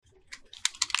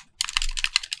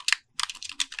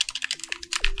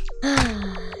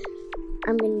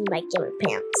I'm in my gamer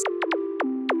pants.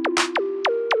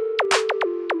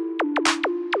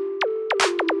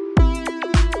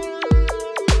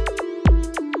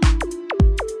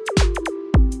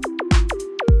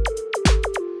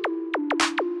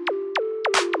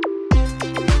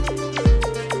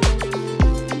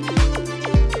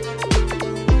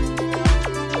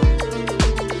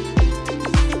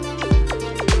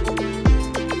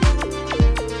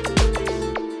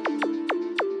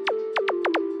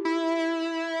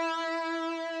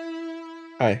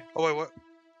 Hi. Oh, wait, what?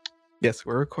 Yes,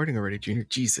 we're recording already, Junior.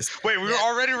 Jesus. Wait, we were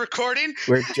already recording?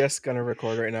 We're just gonna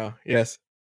record right now. Yes.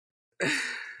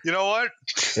 You know what?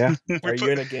 Yeah. Are you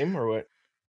in a game or what?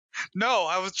 No,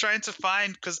 I was trying to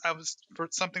find, because I was for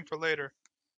something for later.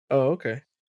 Oh, okay.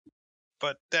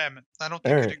 But damn it, I don't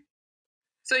think Alright.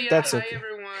 So yeah, That's hi okay.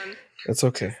 everyone. That's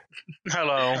okay.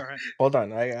 Hello. All right. Hold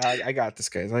on. I got this,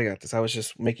 guys. I got this. I was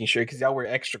just making sure because y'all were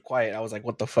extra quiet. I was like,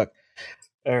 what the fuck?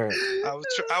 Alright. I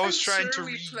was trying I'm to sure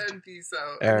we read. planned these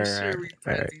out. All I'm right, sure we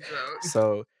planned all right. these out.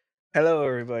 So, hello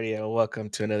everybody and welcome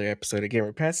to another episode of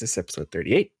Gamer Pants. This is episode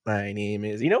 38. My name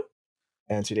is Eno.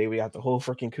 And today we got the whole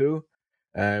freaking crew.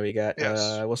 We got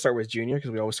Yes. we'll start with Junior because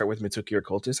we always start with Mitsuki or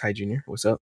Cultist. Hi Junior. What's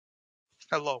up?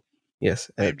 Hello, Yes.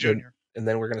 I'm Junior. And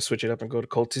then we're gonna switch it up and go to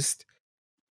Cultist.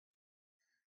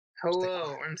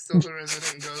 Hello, I'm still the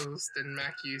resident ghost and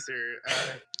Mac user. Are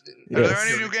Yes. there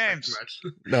any don't new expect games? much.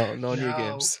 No new No.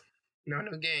 games. No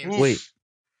games. Oof. Wait.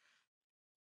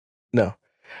 No.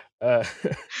 Were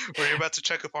you about to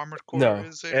check if Armored Core No.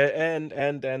 is it?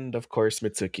 And of course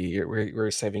Mitsuki. We're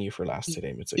saving you for last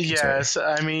today, Mitsuki. Yes,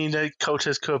 Sorry. I mean, the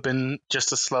Kotas could have been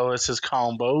just as slow as his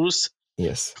combos.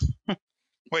 Yes.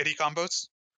 Wait, he combos?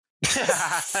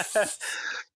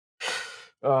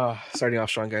 Starting off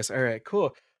strong, guys. All right,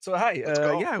 cool. So hi, Let's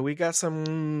go. yeah, we got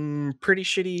some pretty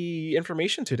shitty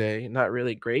information today. Not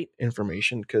really great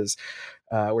information because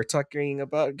we're talking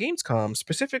about Gamescom,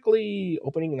 specifically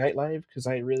opening night live. Because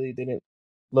I really didn't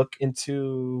look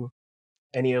into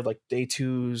any of like day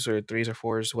 2s or 3s or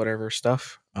 4s, whatever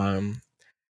stuff.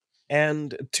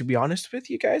 And to be honest with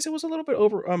you guys, it was a little bit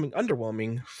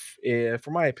underwhelming,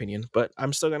 for my opinion. But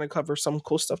I'm still gonna cover some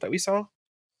cool stuff that we saw.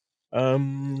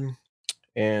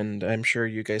 And I'm sure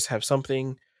you guys have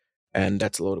something, and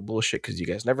that's a load of bullshit because you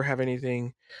guys never have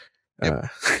anything. Yep.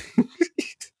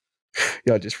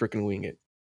 Y'all just freaking wing it.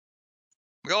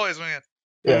 We always win it.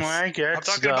 Yes. My good I'm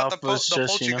talking about the was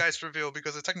just, Poltergeist reveal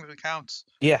because it technically counts.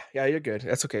 Yeah, you're good.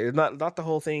 That's okay. Not the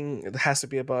whole thing. It has to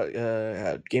be about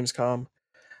Gamescom,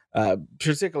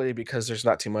 particularly because there's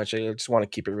not too much. I just want to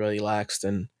keep it really laxed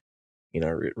and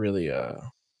really.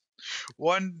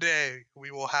 One day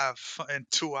we will have a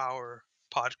 2-hour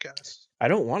podcast. I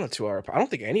don't want a 2-hour. I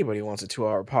don't think anybody wants a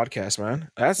 2-hour podcast, man.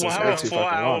 That's we'll just have way a too fucking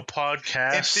 4-hour long.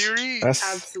 podcast. In theory, That's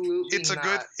Absolutely it's a not.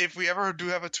 good. If we ever do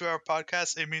have a 2-hour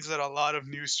podcast, it means that a lot of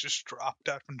news just dropped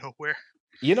out of nowhere.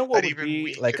 You know what that would even be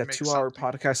we like a could make 2-hour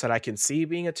something. podcast that I can see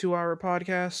being a 2-hour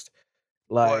podcast?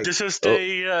 Like This is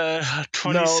day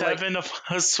 27 No, of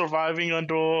us surviving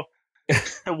under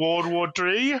World War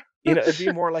III. it'd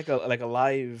be more like a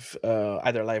live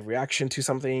either live reaction to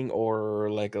something or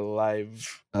like a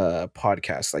live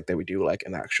podcast like that we do like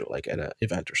an actual like at an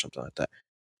event or something like that.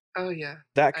 Oh yeah.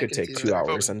 That I could can take see 2 that.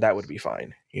 hours and that would be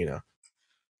fine,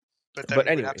 But then But we would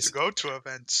have anyways. to go to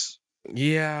events.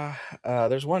 Yeah,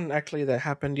 there's one actually that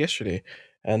happened yesterday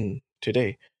and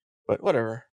today, but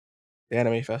whatever. The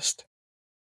Anime Fest.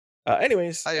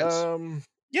 Anyways, Yes.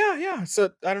 yeah. So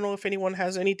I don't know if anyone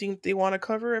has anything they want to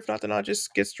cover. If not, then I'll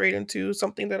just get straight into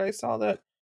something that I saw that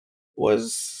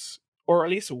was, or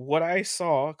at least what I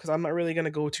saw, because I'm not really gonna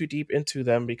go too deep into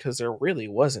them because there really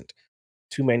wasn't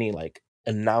too many like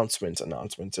announcements.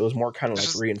 It was more kind of like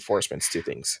Just- reinforcements to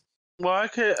things. Well, I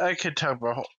could talk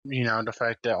about the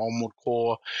fact that Armored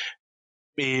Core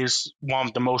is one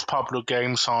of the most popular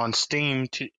games on Steam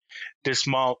this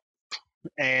month,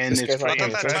 and This it's guy's not I pretty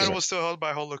paying thought that attention. title impressive. was still held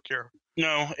by Holocure.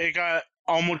 No, it got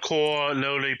Armored Core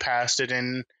literally passed it,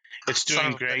 and it's Son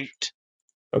doing of a bitch. great.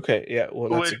 Okay, yeah, well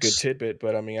that's a good Which- tidbit,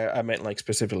 but I mean I meant like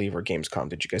specifically for Gamescom.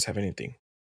 Did you guys have anything?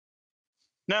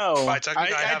 No, Well,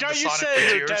 technically, I have thought the you Sonic said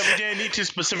Frontiers. that we didn't need to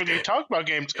specifically talk about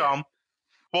Gamescom.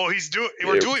 Well,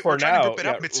 we're For trying now, to rip it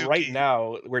up, yeah, Mitsuki. right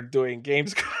now we're doing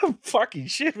Gamescom. Fucking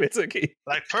shit, Mitsuki.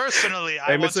 Like personally, I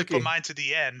Hey, want to Mitsuki. put mine to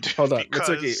the end. Hold on, because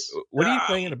Mitsuki. What are you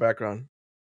playing in the background?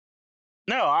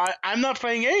 No, I'm not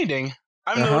playing anything.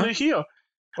 I'm Uh-huh. literally here.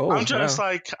 Oh, I'm just wow.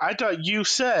 like, I thought you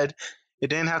said It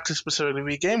didn't have to specifically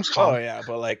be Gamescom. Oh yeah,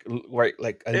 but like right,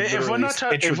 like I If we're literally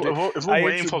not if we're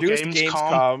waiting for introduced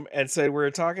Gamescom, and said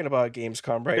we're talking about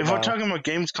Gamescom right if now. we're talking about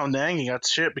Gamescom, then you got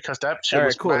shit because that shit All right,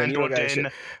 was cool. Then you don't handled got in.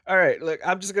 shit. All right, look,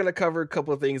 I'm just gonna cover a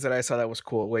couple of things that I saw that was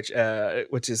cool, which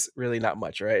is really not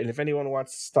much, right? And if anyone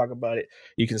wants to talk about it,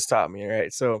 you can stop me, all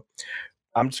right? So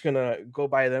I'm just gonna go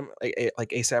by them like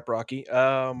ASAP Rocky.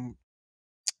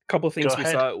 Couple of things we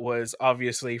saw was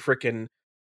obviously freaking.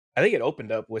 I think it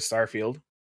opened up with Starfield.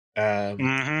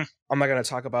 Mm-hmm. I'm not gonna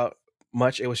talk about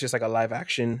much. It was just like a live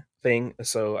action thing,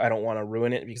 so I don't want to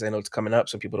ruin it because I know it's coming up,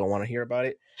 so people don't want to hear about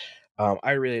it.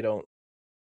 I really don't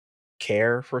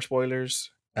care for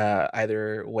spoilers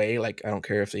either way. Like I don't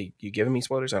care if you giving me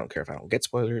spoilers. I don't care if I don't get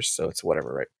spoilers. So it's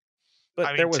whatever, right? But I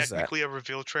mean, there was technically, a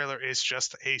reveal trailer is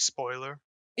just a spoiler.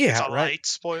 Yeah, it's a right. light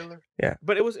spoiler. Yeah,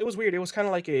 but it was weird. It was kind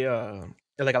of like a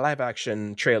live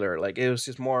action trailer. Like it was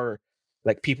just more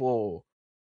like people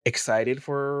excited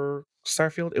for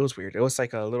Starfield. It was weird. It was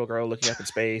like a little girl looking up in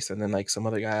space, and then like some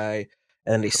other guy,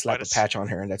 and then they slap a patch on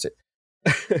her, and that's it.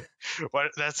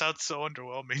 That sounds so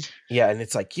underwhelming. Yeah, and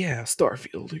it's like, yeah,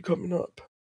 Starfield coming up.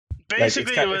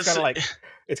 Basically, like,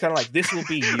 it's kind of like this will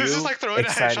be you. This is like throwing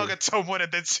a hedgehog at someone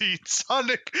and then seeing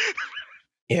Sonic.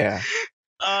 Yeah.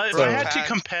 If I had to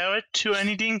compare it to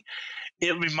anything,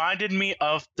 it reminded me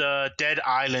of the Dead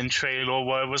Island trailer,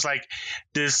 where it was like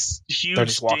this huge They're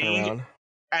just walking around,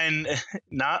 and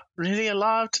not really a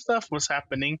lot of stuff was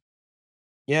happening.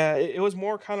 Yeah, it was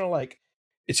more kind of like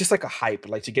it's just like a hype,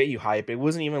 like to get you hype. It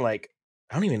wasn't even like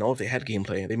I don't even know if they had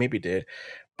gameplay. They maybe did,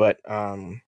 but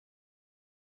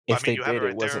if they did,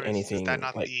 it wasn't anything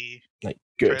like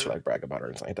good to like brag about or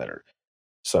anything like that.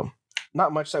 So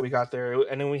not much that we got there,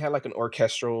 and then we had like an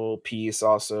orchestral piece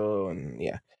also, and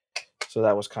yeah, so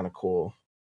that was kind of cool.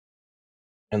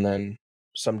 And then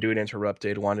some dude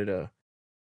interrupted, wanted to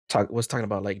was talking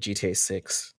about like GTA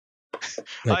 6.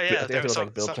 Like, I think it was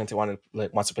like Bill Clinton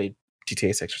wants to play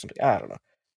GTA 6 or something. I don't know.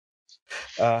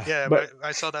 But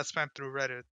I saw that spam through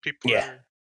Reddit. People,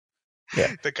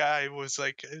 the guy was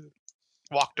like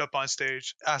walked up on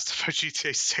stage, asked about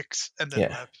GTA 6, and then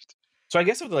left. So I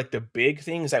guess of like the big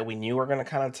things that we knew were going to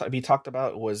kind of be talked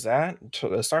about was that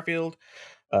Starfield,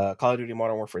 Call of Duty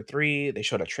Modern Warfare 3. They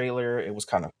showed a trailer. It was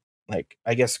kind of like,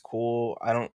 I guess, cool.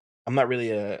 I'm not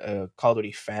really a Call of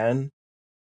Duty fan.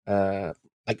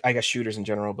 Like I guess shooters in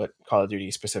general, but Call of Duty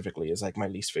specifically is like my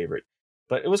least favorite.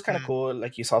 But it was kind of cool.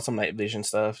 Like you saw some night vision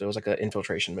stuff. There was like an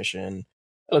infiltration mission.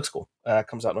 It looks cool.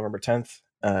 Comes out November 10th.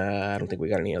 I don't think we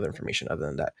got any other information other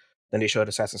than that. Then they showed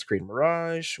Assassin's Creed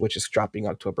Mirage, which is dropping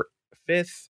October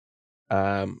 5th.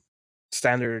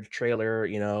 Standard trailer,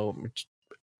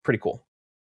 pretty cool.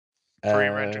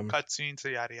 Pre-rendered cutscenes,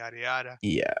 yada yada yada.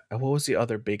 Yeah. What was the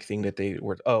other big thing that they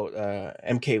were?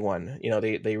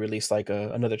 MK1. They released like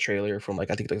another trailer from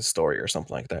like I think like a story or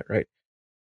something like that, right?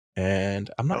 And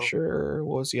I'm not sure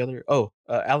what was the other.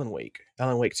 Alan Wake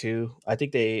 2. I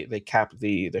think they capped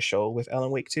the show with Alan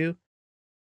Wake 2.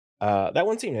 That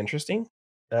one seemed interesting,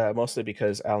 mostly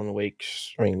because Alan Wake.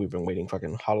 I mean, we've been waiting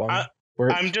fucking how long?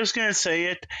 I'm just gonna say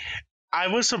it. I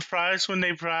was surprised when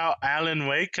they brought out Alan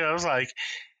Wake. I was like,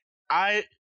 I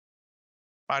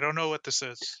don't know what this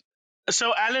is.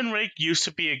 So Alan Wake used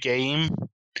to be a game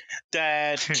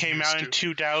that came out in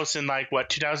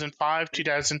 2005,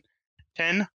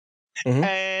 2010,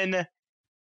 and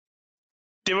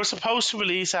they were supposed to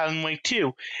release Alan Wake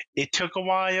 2. It took a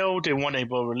while. They weren't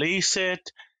able to release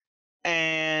it,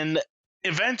 and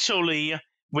eventually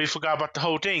we forgot about the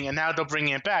whole thing, and now they're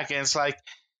bringing it back, and it's like,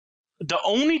 the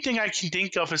only thing I can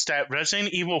think of is that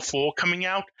Resident Evil 4 coming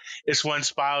out is what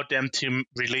inspired them to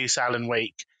release Alan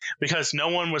Wake, because no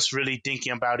one was really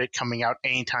thinking about it coming out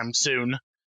anytime soon.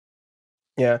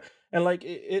 Yeah, and like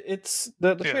it's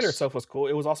the trailer itself was cool.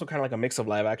 It was also kind of like a mix of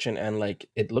live action and like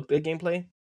it looked at gameplay,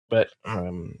 but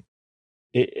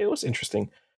it was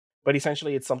interesting. But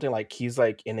essentially, it's something like he's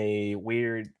like in a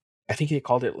weird. I think he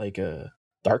called it like a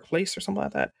dark place or something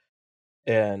like that.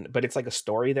 But it's like a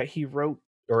story that he wrote,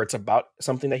 or it's about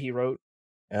something that he wrote.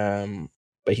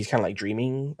 But he's kind of like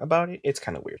dreaming about it. It's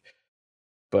kind of weird.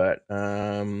 But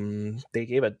they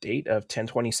gave a date of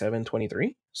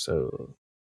 10/27/23, so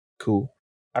cool.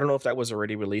 I don't know if that was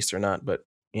already released or not, but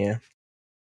yeah.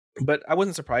 But I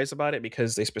wasn't surprised about it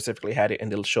because they specifically had it in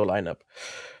the show lineup,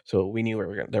 so we knew they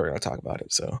were going to talk about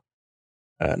it. So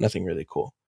nothing really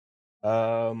cool.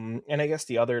 And I guess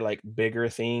the other like bigger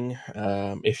thing,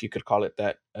 if you could call it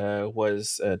that,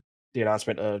 was the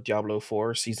announcement of Diablo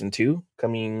 4 Season 2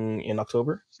 coming in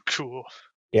October. Cool.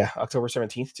 Yeah, October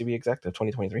 17th to be exact, of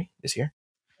 2023 this year.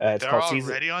 They're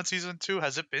already on Season 2?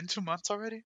 Has it been 2 months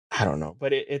already? I don't know,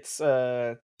 but it's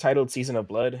titled Season of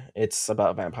Blood. It's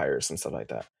about vampires and stuff like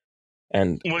that.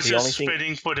 And Was the just only thing,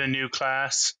 fitting for the new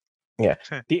class. yeah,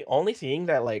 the only thing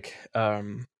that like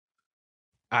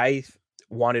I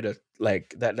wanted to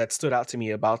like that stood out to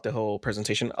me about the whole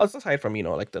presentation, aside from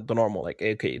like the normal like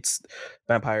okay, it's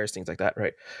vampires, things like that,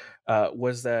 right?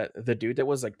 Was that the dude that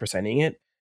was like presenting it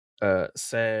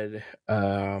said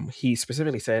he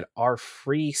specifically said our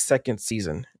free second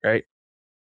season, right?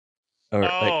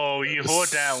 Or you heard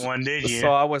that one, did you?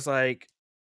 So I was like,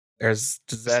 does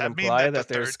that imply mean that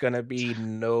there's gonna be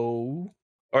no,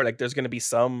 or like there's gonna be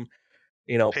some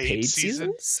paid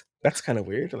seasons? That's kind of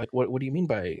weird. Like what do you mean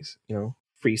by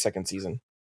free second season?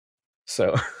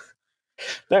 So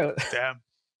that damn.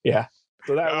 Yeah.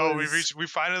 So that we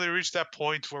finally reached that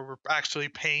point where we're actually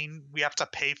paying. We have to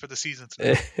pay for the seasons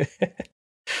now.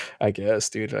 I guess,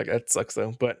 dude. Like that sucks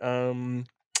though. But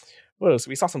what else?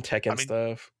 We saw some Tekken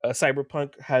stuff.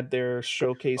 Cyberpunk had their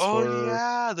showcase for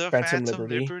the Phantom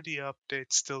Liberty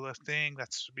update's still a thing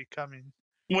that's becoming,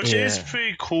 which is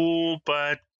pretty cool,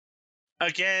 but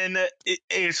again,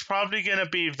 it's probably going to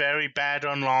be very bad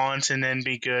on launch and then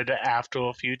be good after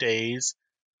a few days.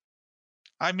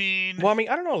 I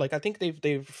don't know. Like, I think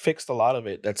they've fixed a lot of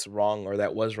it that's wrong or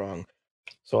that was wrong.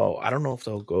 So I don't know if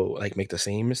they'll go like make the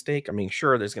same mistake. I mean,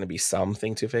 sure, there's going to be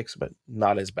something to fix, but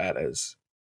not as bad as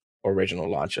original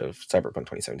launch of Cyberpunk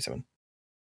 2077.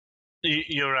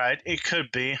 You're right. It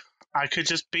could be. I could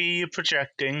just be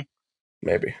projecting.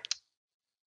 Maybe.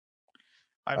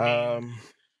 Let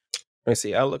me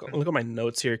see. I'll look at my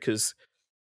notes here because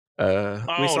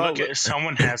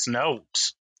someone has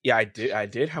notes. Yeah, I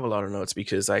did have a lot of notes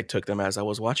because I took them as I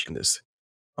was watching this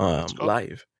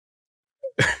live.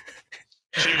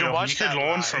 So you could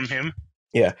learn from him.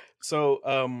 Yeah. So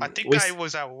I think I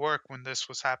was at work when this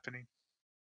was happening.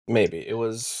 Maybe it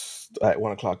was at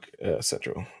 1:00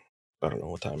 Central. I don't know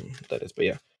what time that is, but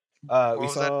yeah. We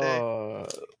saw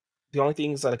the only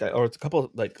things that or a couple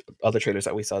of, like other trailers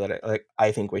that we saw that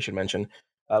I think we should mention.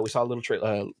 We saw little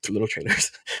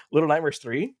trailers, Little Nightmares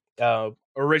 3.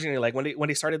 Originally, like when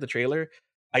they started the trailer,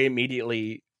 I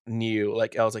immediately knew,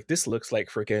 like I was like, this looks like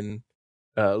freaking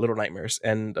Little Nightmares,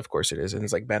 and of course it is. And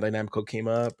it's like Bandai Namco came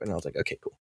up, and I was like, okay,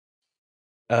 cool.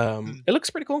 It looks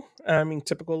pretty cool. I mean,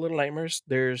 typical Little Nightmares.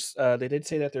 There's they did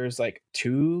say that there's like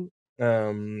 2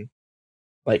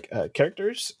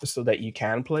 characters so that you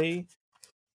can play.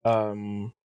 Let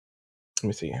me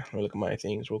see. Let me look at my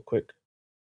things real quick.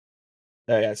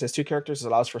 Yeah, it says 2 characters. It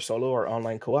allows for solo or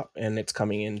online co-op, and it's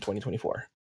coming in 2024.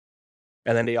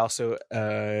 And then they also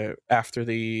after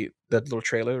the little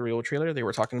trailer, real trailer, they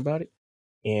were talking about it.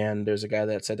 And there's a guy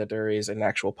that said that there is an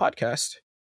actual podcast.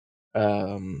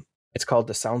 It's called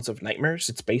The Sounds of Nightmares.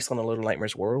 It's based on the Little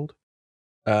Nightmares world.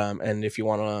 And if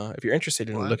you're interested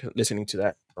in listening to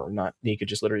that or not, you could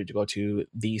just literally go to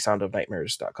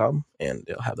thesoundofnightmares.com and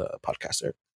they'll have the podcast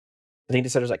there. I think they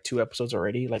said there's like 2 episodes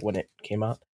already, like when it came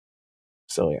out.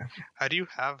 So yeah. How do you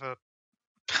have a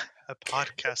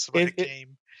podcast about a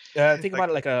game? Think about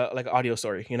it like an audio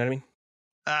story. You know what I mean?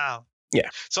 Oh. Yeah.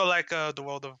 So like the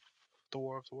War of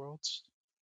the Worlds.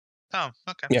 Oh,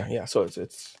 okay. Yeah. So it's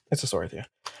a story there.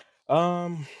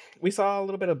 We saw a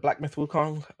little bit of Black Myth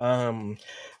Wukong.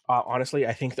 Honestly,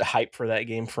 I think the hype for that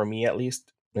game, for me at least,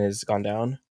 has gone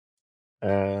down.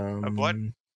 What?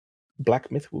 Black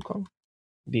Myth Wukong.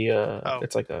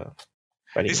 It's like a.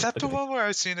 Is that the one where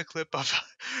I've seen a clip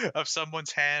of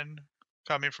someone's hand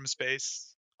coming from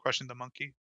space, crushing the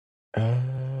monkey?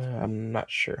 I'm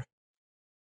not sure,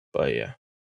 but yeah.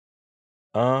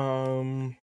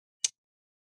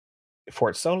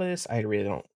 Fort Solis, I really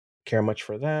don't care much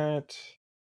for that.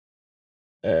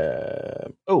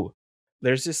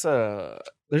 There's this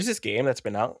game that's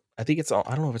been out. I think it's on.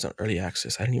 I don't know if it's on early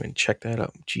access. I didn't even check that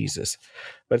up. Jesus,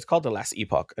 but it's called The Last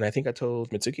Epoch, and I think I told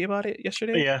Mitsuki about it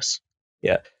yesterday. Yes.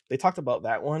 Yeah, they talked about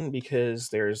that one because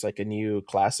there's like a new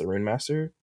class of Rune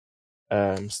Master,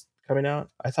 coming out.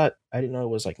 I didn't know it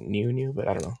was like new, but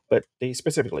I don't know. But they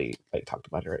specifically like talked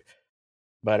about it, right?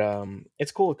 But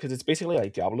it's cool because it's basically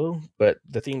like Diablo. But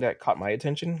the thing that caught my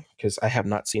attention, because I have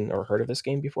not seen or heard of this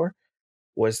game before,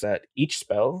 was that each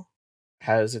spell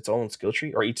has its own skill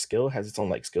tree, or each skill has its own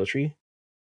like skill tree.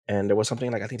 And there was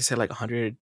something like, I think they said like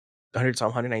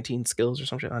 119 skills or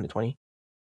something, 120.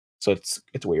 So it's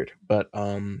weird, but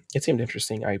it seemed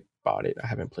interesting. I bought it. I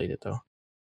haven't played it though.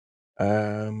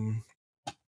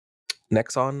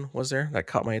 Nexon was there, that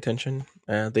caught my attention.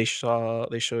 They showed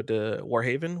the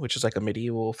Warhaven, which is like a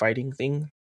medieval fighting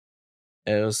thing.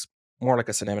 It was more like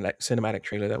a cinematic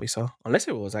trailer that we saw, unless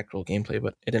it was actual gameplay,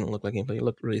 but it didn't look like gameplay. It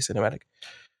looked really cinematic.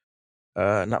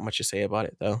 Not much to say about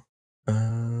it though.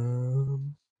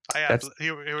 Oh yeah,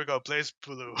 here we go. Blaze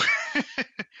Blue. Oh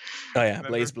yeah, Remember?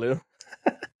 Blaze Blue.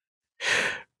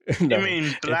 You mean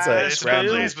it's Blaze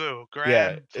Blaze Blue? Blue.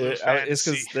 Grand Blue it's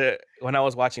Fantasy. because when I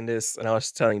was watching this and I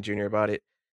was telling Junior about it,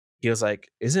 he was like,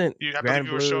 "Isn't I Grand believe you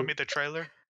Blue?" were showing me the trailer.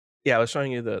 Yeah, I was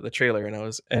showing you the trailer, and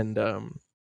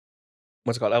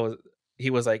what's it called? He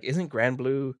was like, "Isn't Grand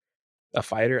Blue a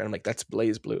fighter?" And I'm like, "That's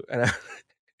Blaze Blue."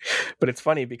 But it's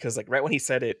funny because like right when he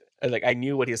said it, I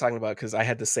knew what he was talking about because I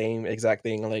had the same exact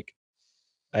thing. Like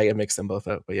I mixed them both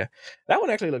up. But yeah, that one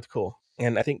actually looked cool,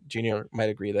 and I think Junior might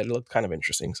agree that it looked kind of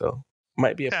interesting. So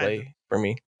might be a play for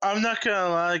me. I'm not gonna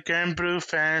lie, Grand Blue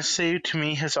Fantasy to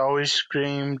me has always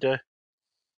screamed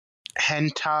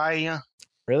hentai.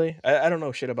 Really, I don't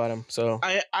know shit about him. So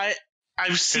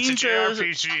I've seen it's a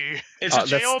JRPG. It's a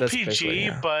JRPG, that's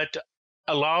yeah. but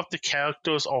a lot of the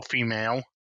characters are female.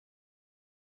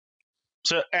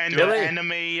 So and the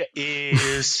anime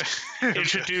is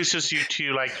introduces you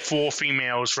to like 4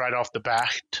 females right off the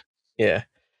bat. Yeah.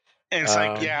 And it's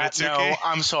like, yeah, Mitsuki? No,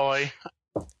 I'm sorry.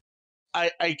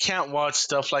 I can't watch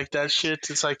stuff like that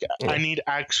shit. It's like I need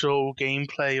actual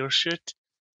gameplay or shit.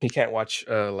 You can't watch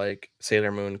like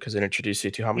Sailor Moon because it introduced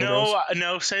you to how many girls?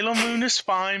 No, Sailor Moon is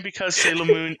fine because Sailor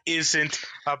Moon isn't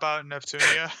about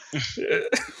Neptunia.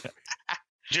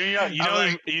 Junior,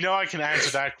 you know I can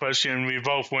answer that question and we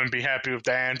both wouldn't be happy with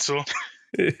the answer.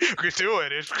 We could do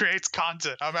it. It creates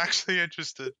content. I'm actually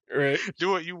interested. Right. Do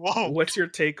what you want. What's your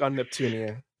take on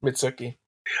Neptunia, Mitsuki?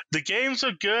 The games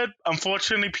are good.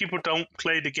 Unfortunately, people don't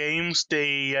play the games.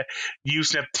 They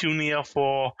use Neptunia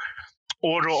for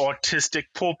order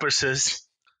artistic purposes.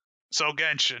 So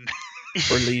Genshin.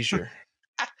 For leisure.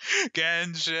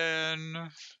 Genshin.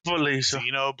 For leisure.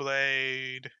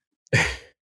 Xenoblade.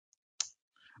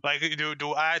 Like,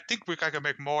 do I think I can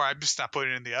make more? I'm just not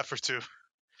putting in the effort to.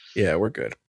 Yeah, we're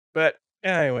good. But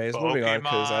anyways, moving on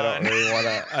because I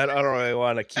don't really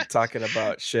want to keep talking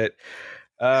about shit.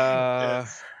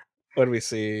 Yes. What do we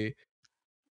see?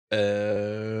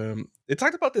 It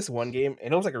talked about this one game,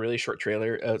 and it was like a really short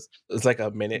trailer. It was like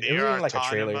a minute. It wasn't even like a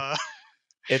trailer.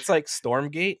 It's like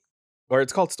Stormgate, or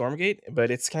it's called Stormgate, but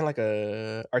it's kind of like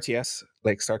a RTS,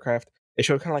 like StarCraft. It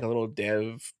showed kind of like a little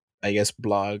dev, I guess,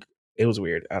 blog. It was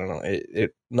weird. I don't know.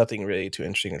 It nothing really too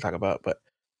interesting to talk about, but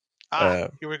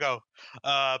here we go.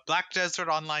 Black Desert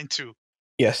Online 2.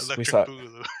 Yes, Electric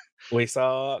Boogaloo. We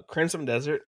saw Crimson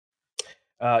Desert.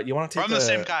 You want to take from the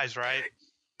same guys, right?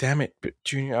 Damn it,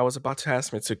 Junior! I was about to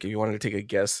ask Mitsuki. You wanted to take a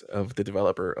guess of the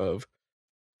developer of.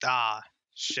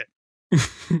 Shit.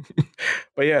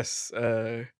 But yes,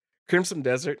 Crimson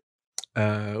Desert,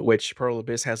 which Pearl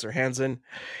Abyss has their hands in,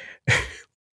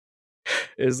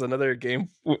 is another game.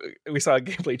 We saw a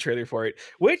gameplay trailer for it,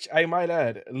 which I might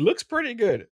add looks pretty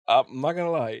good. I'm not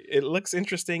gonna lie, it looks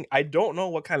interesting. I don't know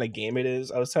what kind of game it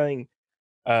is. I was telling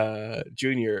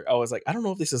Junior, I was like, I don't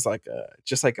know if this is like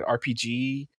just like an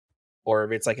RPG or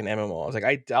if it's like an MMO. I was like,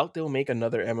 I doubt they'll make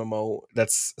another MMO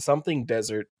that's something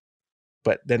desert.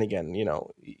 But then again, you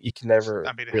know, you can never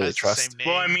really trust.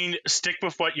 Well, I mean, stick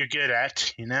with what you're good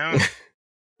at, you know?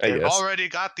 They've already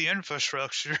got the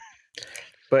infrastructure.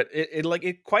 But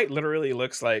it quite literally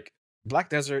looks like Black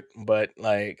Desert, but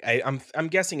like I'm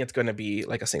guessing it's gonna be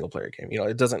like a single player game. You know,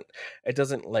 it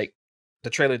doesn't like the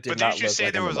trailer did not look like. But did you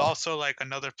say there was also like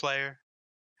another player?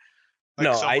 Like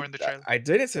no, I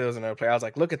didn't say there was another player. I was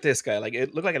like, look at this guy. Like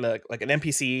it looked like an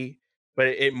NPC, but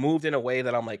it moved in a way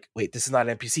that I'm like, wait, this is not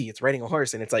an NPC. It's riding a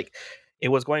horse, and it's like it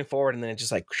was going forward, and then it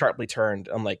just like sharply turned.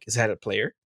 I'm like, is that a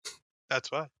player?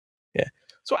 That's why. Yeah.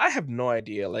 So I have no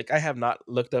idea. Like I have not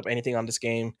looked up anything on this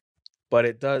game, but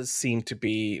it does seem to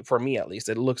be, for me at least,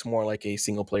 it looks more like a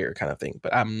single player kind of thing.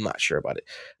 But I'm not sure about it.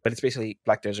 But it's basically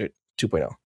Black Desert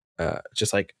 2.0,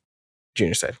 just like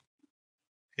Junior said.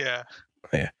 Yeah.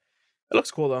 Yeah. It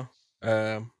looks cool though.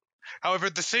 However,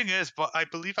 the thing is, but I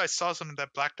believe I saw something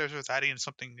that Black Desert was adding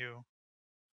something new.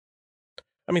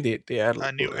 I mean, they add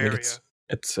a new area.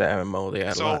 It's an MMO. They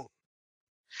add a lot.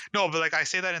 No, but like I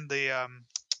say that in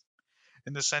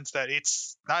the sense that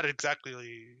it's not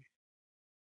exactly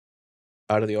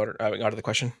out of the order, out of the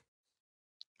question.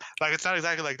 Like it's not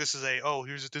exactly like this is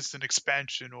this is an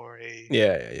expansion or a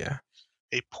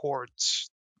a port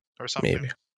or something.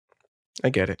 Maybe I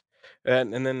get it.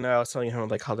 And then I was telling him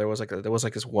like how there was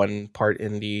like this one part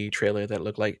in the trailer that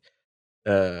looked like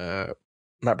not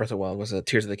Breath of the Wild, was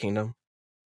Tears of the Kingdom.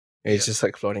 It's just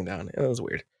like floating down. It was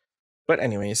weird. But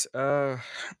anyways, I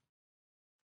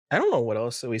don't know what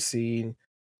else we seen.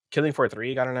 Killing Floor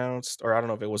 3 got announced, or I don't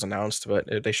know if it was announced, but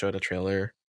they showed a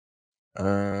trailer.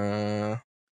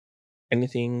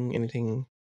 Anything?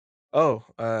 Oh,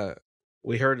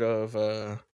 we heard of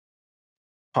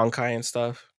Honkai and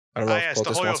stuff. I don't know if yes, the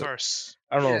Cultist wants to. Hoyoverse.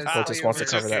 I don't know if Yes, Cultist wants to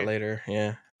Hoyoverse. cover that Okay. later.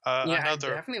 Yeah. Yeah, I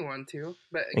Another. definitely want to,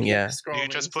 but keep Yeah. scrolling You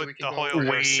just so put we can the go over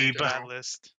Hoyoverse Weeb. into that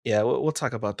list. Yeah, we'll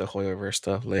talk about the Hoyoverse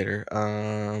stuff later.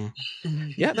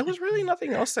 Yeah, there was really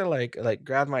nothing else that like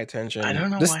grabbed my attention. I don't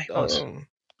know why.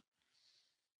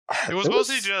 It was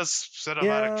mostly just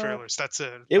cinematic trailers. That's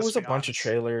it. It was a bunch of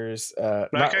trailers.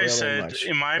 Like not I really said, much.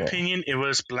 in my opinion, it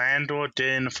was blander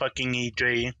than fucking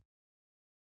E3.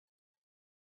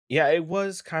 Yeah, it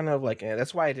was kind of like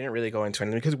that's why I didn't really go into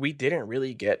it because we didn't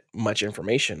really get much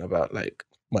information about like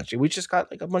much. We just got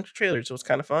like a bunch of trailers. It was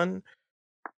kind of fun,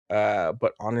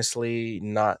 but honestly,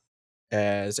 not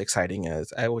as exciting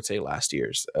as I would say last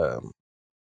year's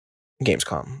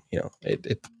Gamescom. You know,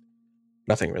 it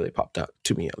nothing really popped out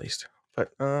to me at least. But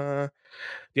the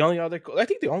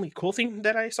only cool thing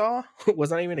that I saw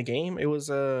was not even a game. It was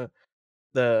the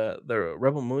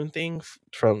Rebel Moon thing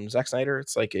from Zack Snyder.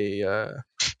 It's like a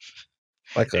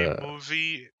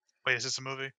movie. Wait, is this a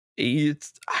movie?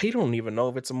 I don't even know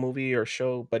if it's a movie or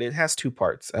show, but it has 2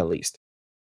 parts at least.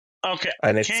 Okay,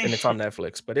 and it's on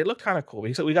Netflix. But it looked kind of cool.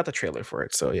 We got the trailer for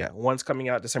it. So yeah, one's coming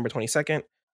out December 22nd,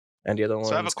 and the other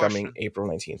one's coming April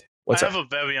 19th. I have a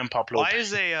very unpopular. Why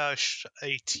is a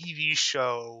TV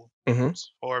show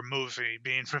or movie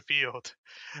being revealed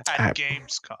at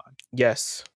Gamescom?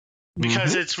 Yes,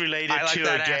 because it's related I like to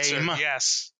that a game. Answer.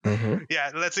 Yes.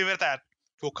 Yeah, let's leave it at that.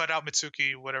 We'll cut out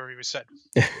Mitsuki, whatever he said.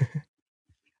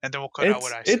 And then we'll cut out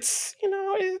what I said. It's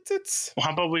it's. Well,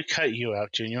 how about we cut you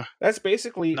out, Junior? That's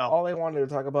basically all I wanted to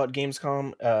talk about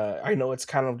Gamescom. I know it's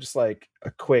kind of just like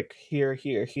a quick here,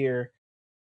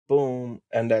 boom,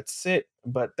 and that's it.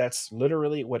 But that's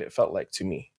literally what it felt like to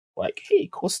me. Like, hey,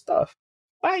 cool stuff.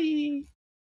 Bye.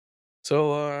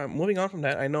 So moving on from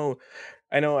that, I know.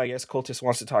 I guess Cultist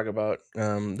wants to talk about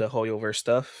the Hoyoverse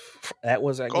stuff. That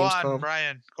was at Gamescom. Go on,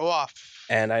 Brian. Go off.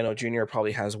 And I know Junior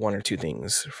probably has 1 or 2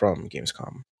 things from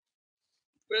Gamescom.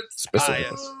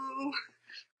 Specifically.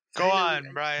 Go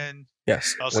on, Brian.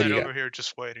 Yes. I'll sit over here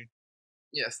just waiting.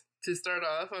 Yes. To start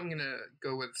off, I'm gonna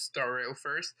go with Star Rail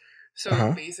first.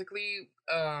 So basically,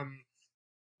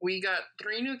 we got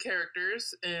 3 new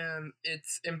characters, and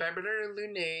it's Ambassador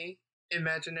Lune,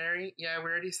 Imaginary. Yeah, we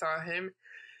already saw him.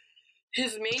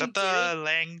 His main. Is that the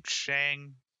Lang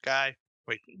Shang guy?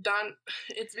 Wait.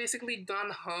 It's basically Don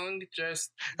Hung,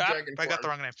 just dragon form. I got the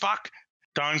wrong name. Fuck.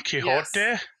 Don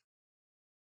Quixote.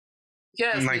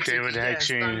 Yes, like David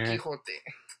actually. Don Quixote.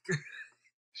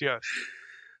 Yes.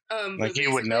 Like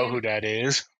you would know who that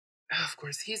is. Of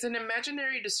course, he's an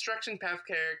imaginary destruction path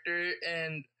character,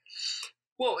 and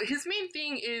well, his main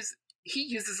thing is he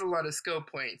uses a lot of skill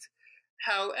points.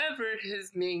 However,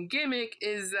 his main gimmick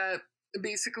is that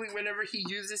basically whenever he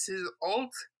uses his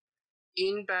ult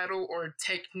in battle or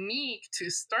technique to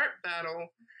start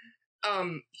battle,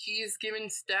 he is given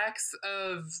stacks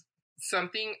of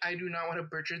something. I do not want to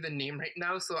butcher the name right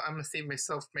now, so I'm gonna save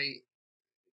myself my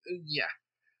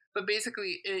but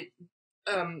basically it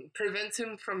prevents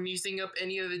him from using up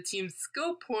any of the team's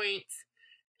skill points,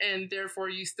 and therefore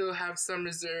you still have some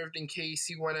reserved in case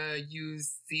you want to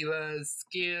use Zila's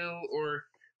skill or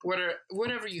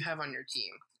whatever you have on your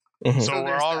team. So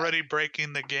we're already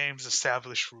breaking the game's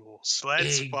established rules.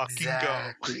 Let's fucking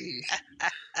go.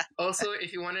 Also,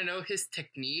 if you want to know his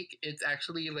technique, it's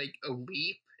actually like a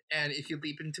leap, and if you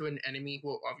leap into an enemy,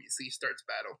 well, obviously starts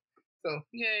battle. So,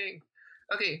 yay.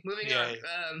 Okay, moving on.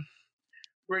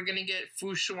 We're going to get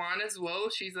Fu Xuan as well.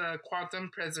 She's a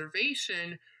quantum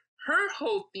preservation. Her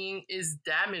whole thing is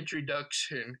damage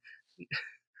reduction.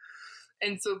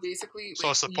 And so basically...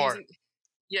 So support.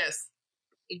 Yes,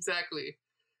 exactly.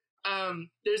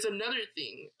 There's another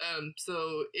thing.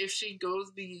 So if she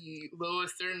goes below a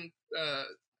certain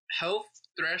health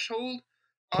threshold,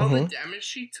 all the damage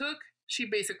she took, she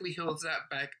basically heals that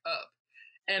back up.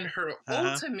 And her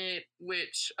ultimate,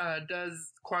 which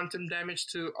does quantum damage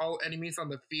to all enemies on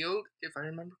the field, if I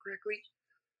remember correctly,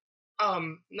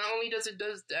 not only does it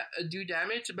do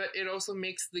damage, but it also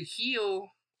makes the heal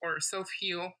or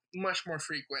self-heal much more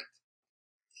frequent.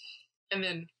 And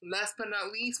then, last but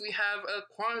not least, we have a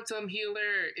quantum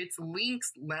healer. It's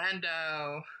Lynx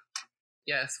Landau.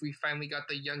 Yes, we finally got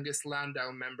the youngest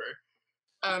Landau member.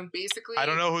 Basically... I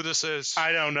don't know who this is.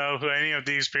 I don't know who any of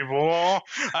these people are.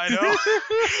 I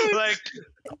know. Like...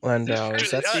 Landau,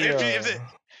 is that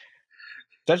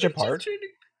that's your part?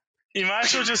 You might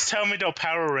as well just tell me they're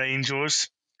Power Rangers.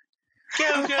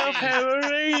 Go Power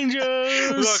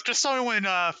Rangers! Look, just tell me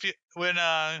when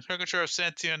Caricature of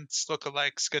Sentience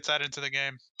lookalikes gets added into the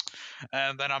game,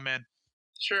 and then I'm in.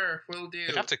 Sure, we'll do.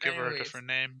 You'd have to give her a different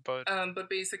name, but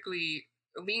basically,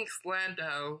 Lynx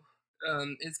Landau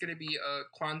is going to be a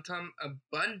quantum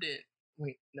abundant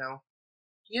Wait, no.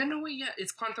 Yeah, no, wait, yeah.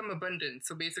 It's quantum abundance.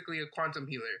 So basically a quantum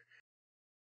healer.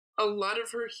 A lot of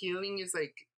her healing is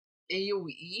like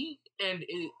AoE, and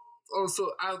it's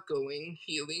also outgoing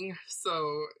healing.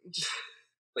 So,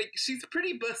 like, she's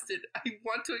pretty busted. I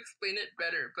want to explain it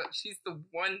better, but she's the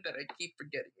one that I keep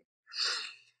forgetting.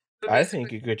 I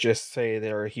think you could just say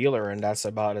they're a healer, and that's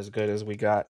about as good as we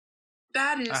got.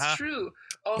 That is true.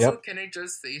 Also, can I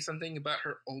just say something about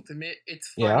her ultimate? It's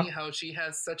funny how she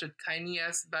has such a tiny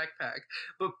ass backpack,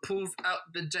 but pulls out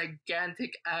the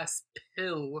gigantic ass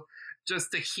pill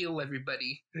just to heal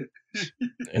everybody.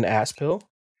 An ass pill?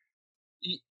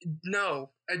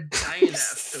 No, a giant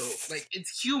ass pill. Like,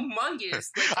 it's humongous.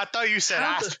 Like, I thought you said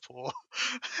ass pool.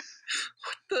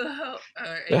 What the hell?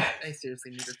 I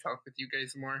seriously need to talk with you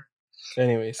guys more.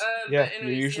 Anyways, you're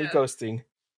usually ghosting.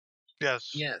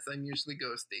 Yes. Yes, I'm usually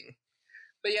ghosting.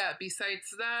 But yeah,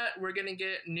 besides that, we're gonna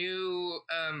get new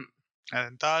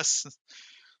and thus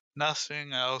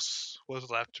nothing else was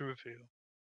left to reveal.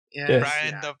 Yes,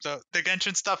 Brian, the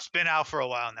Genshin stuff's been out for a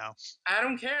while now. I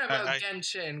don't care about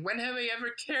Genshin. When have I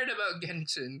ever cared about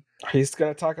Genshin? He's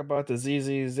gonna talk about the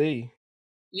ZZZ.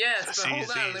 Yes, but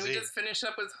hold on. Let me just finish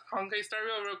up with Honkai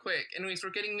Starfield real quick. Anyways,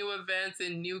 we're getting new events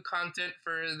and new content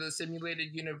for the simulated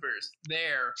universe.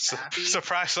 There, happy?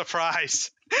 Surprise! Surprise!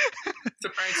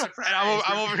 And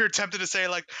I'm over here tempted to say,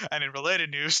 like, and in related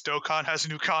news, Dokkan has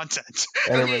new content.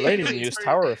 And in related news,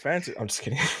 Tower of Fantasy. I'm just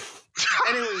kidding.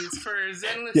 Anyways, for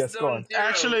Zenless Zone 0,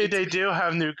 actually, they do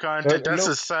have new content. That's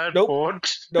a sad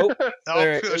point. Nope.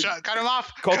 Right. Cut him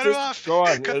off. Cut him off. Go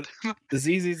on. The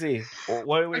ZZZ.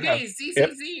 What do we have?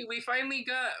 ZZZ. We finally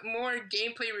got more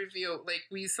gameplay reveal. Like,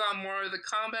 we saw more of the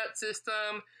combat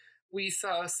system. We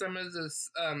saw some of this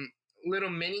little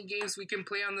mini games we can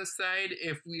play on the side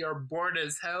if we are bored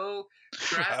as hell.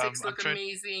 Graphics look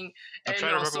amazing, and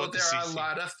also there are a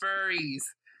lot of furries.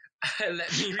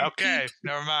 Let me repeat. Okay,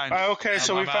 never mind. Okay,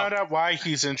 so we found out why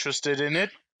he's interested in it.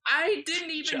 I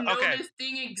didn't even know this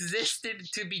thing existed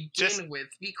to begin with.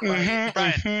 Be quiet.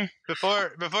 Brian,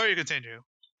 before you continue,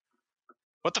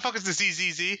 what the fuck is the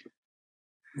ZZZ?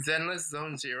 Zenless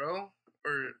Zone 0?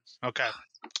 Okay.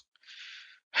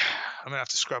 I'm gonna have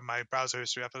to scrub my browser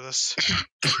history after this. What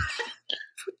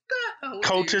the hell,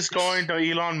 Colt is going the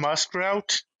Elon Musk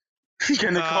route.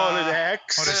 Gonna call it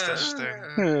X. What is this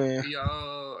thing?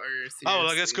 Y'all are seriously... Oh,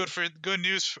 like that's good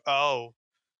news. Oh,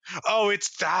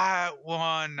 it's that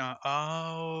one.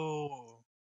 Oh,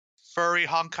 Furry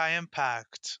Honkai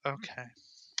Impact. Okay.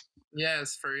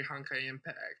 Yes, Furry Honkai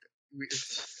Impact.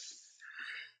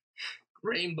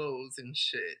 Rainbows and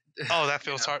shit. Oh, that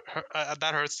feels hard.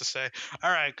 That hurts to say.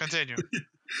 All right, continue.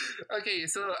 Okay,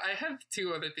 so I have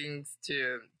two other things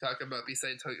to talk about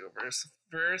besides Hoyoverse.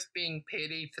 First being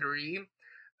Payday 3.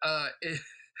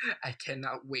 I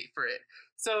cannot wait for it.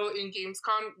 So in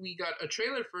Gamescom, we got a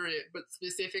trailer for it, but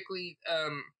specifically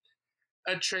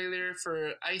a trailer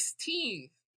for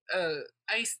Ice-T.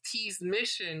 Ice-T's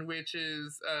mission, which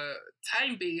is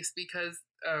time-based because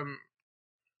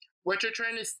what you're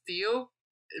trying to steal,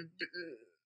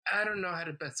 I don't know how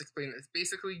to best explain this.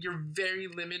 Basically, you're very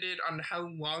limited on how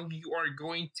long you are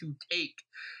going to take.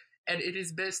 And it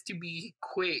is best to be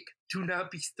quick. Do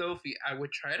not be stealthy. I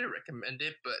would try to recommend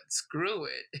it, but screw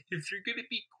it. If you're going to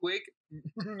be quick,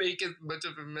 make as much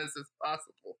of a mess as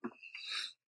possible.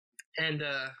 And,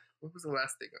 what was the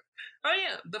last thing? Oh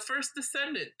yeah, The First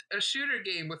Descendant, a shooter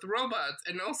game with robots,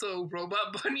 and also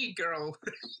Robot Bunny Girl.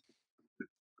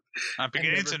 I'm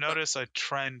beginning to notice a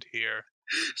trend here.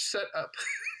 Shut up.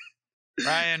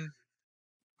 Ryan,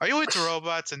 are you into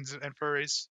robots and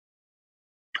furries?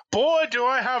 Boy, do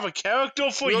I have a character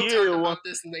for you. We'll talk about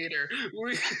this later.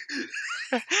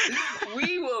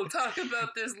 We will talk about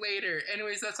this later.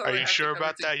 Anyways, that's all I have. Are you sure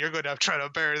about that? You're going to try to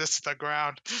bury this to the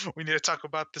ground. We need to talk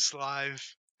about this live.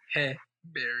 Heh,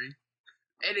 Barry.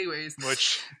 Anyways,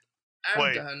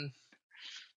 I'm done.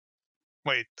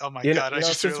 Wait, oh my god, I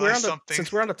just realized something.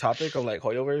 Since we're on the topic of like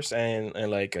Hoyoverse and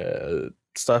like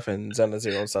stuff and Zelda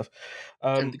Zero and stuff.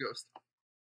 I'm the ghost.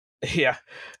 Yeah.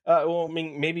 Well, I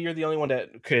mean, maybe you're the only one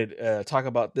that could talk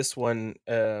about this one.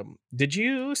 Did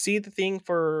you see the thing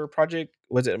for Project,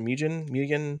 was it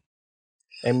Mugen?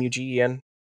 M-U-G-E-N?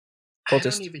 I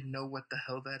don't even know what the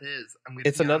hell that is.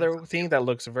 It's another thing that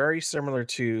looks very similar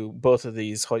to both of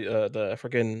these, the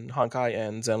freaking Honkai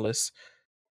and Zenless.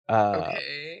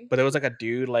 Okay. But it was like a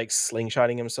dude like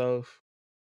slingshotting himself.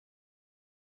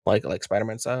 Like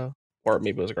Spider-Man style. Or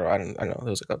maybe it was a girl. I don't know. It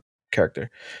was like a character.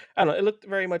 I don't know. It looked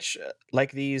very much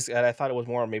like these, and I thought it was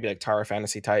more maybe like Tower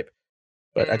Fantasy type.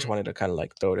 But I just wanted to kind of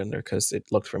like throw it in there because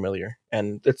it looked familiar,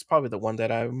 and it's probably the one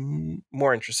that I'm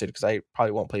more interested because I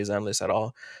probably won't play Zenless at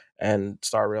all, And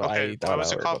Starfield, Okay, I thought what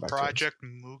was I it would go called? back towards. Project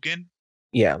Mugen?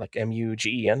 Yeah, like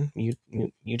Mugen,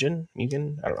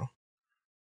 Mugen. I don't know.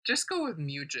 Just go with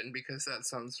Mugen because that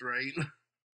sounds right.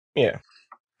 Yeah,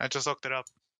 I just looked it up.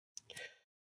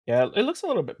 yeah, it looks a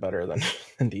little bit better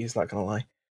than these. Not gonna lie,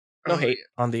 no hate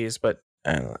on these, but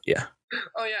yeah.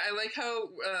 Oh yeah, I like how.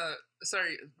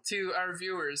 Sorry to our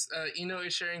viewers. Eno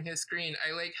is sharing his screen.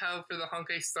 I like how for the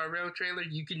Honkai Star Rail trailer,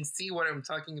 you can see what I'm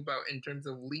talking about in terms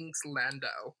of Link's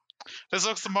Landau. This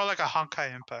looks more like a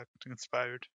Honkai Impact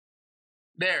inspired.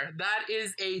 There, that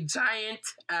is a giant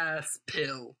ass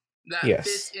pill that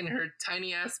fits in her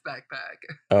tiny ass backpack.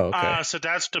 Oh, okay. So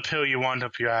that's the pill you want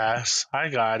up your ass. I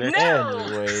got it. No!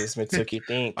 Anyways, Mitsuki, I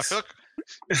thanks. feel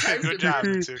Time good to job,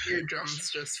 burn Mitsuki.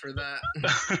 eardrums just for that.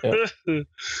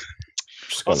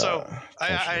 Also,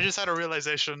 I just had a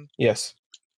realization. Yes.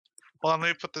 Hold on, let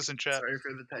me put this in chat. Sorry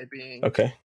for the typing.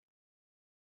 Okay.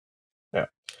 Yeah.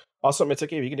 Also,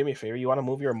 Mitsuki, if you can do me a favor, you want to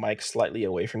move your mic slightly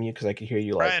away from you because I can hear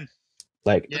you Brian,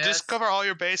 like did this cover all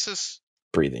your bases?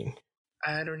 breathing.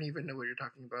 I don't even know what you're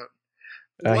talking about.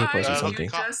 He Why posted did something.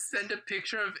 you just send a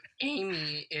picture of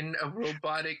Amy in a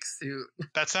robotic suit?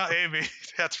 That's not Amy.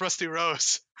 That's Rusty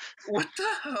Rose. What the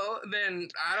hell? Then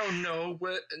I don't know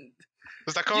what.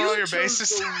 Does that cover all your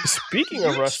bases? Speaking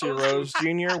of Rusty Rose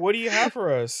Jr., what do you have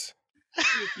for us?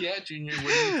 Yeah, Junior, what do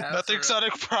you have? Nothing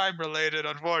Sonic Prime related,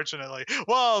 unfortunately.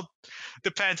 Well,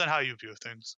 depends on how you view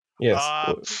things.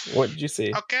 Yes. What did you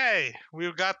see? Okay,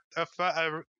 we've got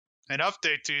an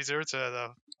update teaser to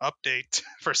the update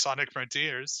for Sonic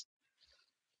Frontiers.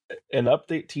 An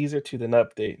update teaser to the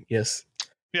update. Yes.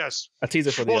 Yes. A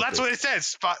teaser for the update. That's what it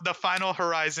says. The Final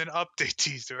Horizon update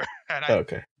teaser. And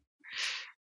okay.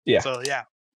 Yeah. So, yeah.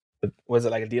 Was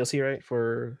it like a DLC, right?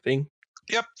 For thing?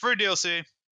 Yep, for DLC.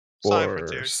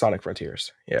 Sonic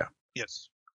Frontiers. Yeah. Yes.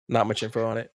 Not much info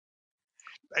on it.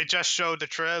 It just showed the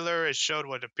trailer. It showed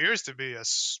what appears to be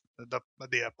the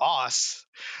boss.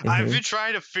 Mm-hmm. I've been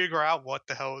trying to figure out what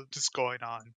the hell is going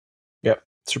on. Yep.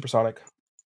 Supersonic.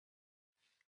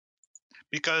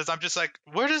 Because I'm just like,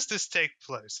 where does this take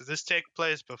place? Does this take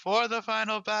place before the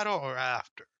final battle or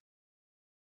after?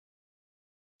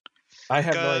 I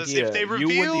have no idea. If they reveal...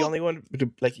 You were the only one,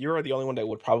 you're the only one that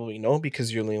would probably know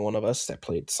because you're the only one of us that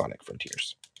played Sonic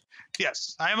Frontiers.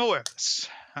 Yes, I am aware of this.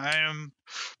 I am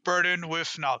burdened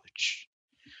with knowledge.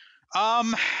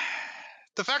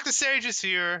 The fact that Sage is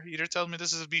here either tells me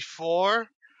this is before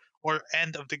or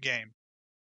end of the game.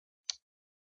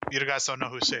 You guys don't know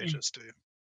who Sage is, do you?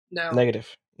 No. Negative.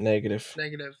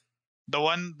 The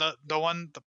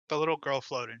little girl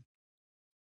floating.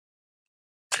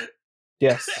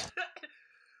 Yes.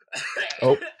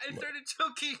 Oh. I started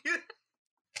choking.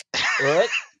 What?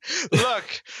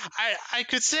 Look, I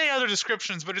could say other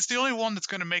descriptions, but it's the only one that's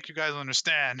going to make you guys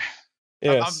understand.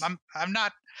 Yes.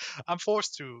 I'm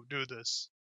forced to do this.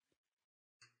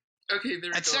 Okay, there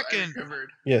we go. Second,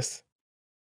 yes.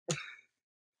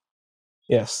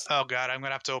 Yes. Oh god, I'm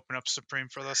gonna have to open up Supreme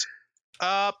for this.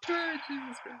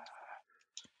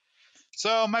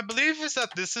 So my belief is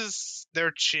that this is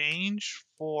their change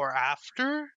for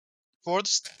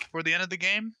the end of the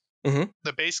game,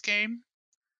 the base game.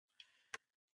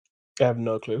 I have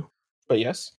no clue, but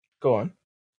yes, go on.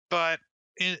 But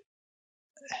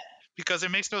because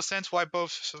it makes no sense why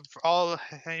all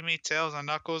Amy, Tails, and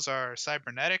Knuckles are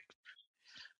cybernetic,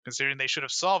 considering they should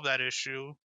have solved that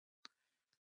issue.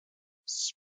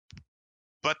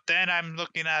 But then I'm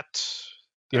looking at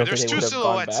there's two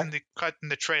silhouettes in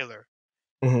the trailer,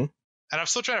 and I'm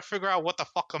still trying to figure out what the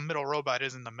fuck a middle robot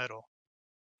is in the middle,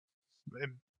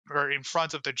 or in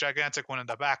front of the gigantic one in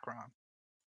the background.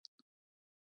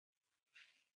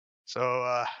 So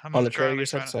I'm on the trailer you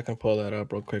said, so I can pull that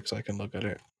up real quick so I can look at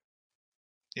it.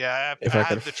 Yeah, I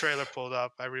had the trailer pulled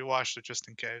up. I rewatched it just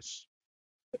in case.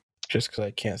 Just because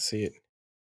I can't see it.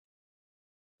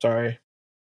 Sorry.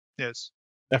 Yes.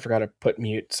 I forgot to put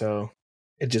mute, so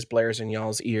it just blares in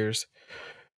y'all's ears.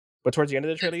 But towards the end of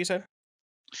the trailer, you said?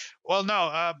 Well,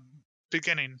 no,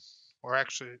 beginning, or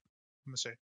actually, let me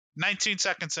see, 19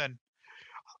 seconds in.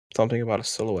 Something about a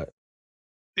silhouette.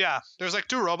 Yeah, there's like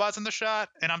two robots in the shot,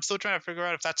 and I'm still trying to figure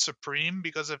out if that's Supreme,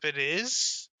 because if it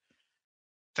is,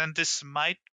 then this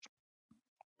might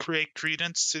create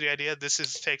credence to the idea this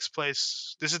is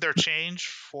their change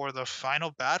for the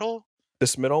final battle.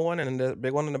 This middle one and the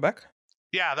big one in the back?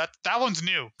 Yeah, that one's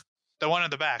new. The one in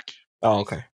the back. Oh,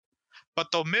 okay.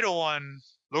 But the middle one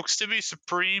looks to be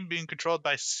Supreme being controlled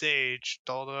by Sage,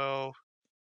 although...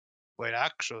 Wait,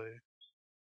 actually...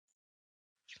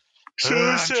 So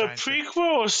is it a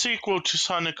prequel or sequel to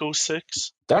Sonic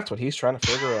 06? That's what he's trying to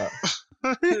figure out.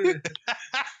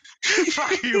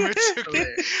 Fuck you, Mitsuki.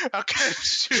 I'll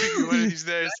shoot you one of these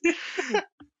days.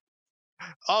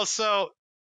 Also,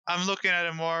 I'm looking at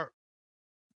it more.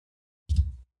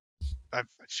 I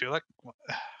feel like,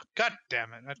 God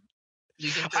damn it.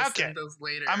 You can just send those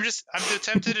later. I'm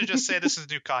tempted to just say this is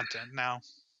new content now.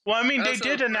 Well, I mean, they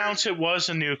did announce it was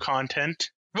a new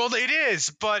content. Well, it is,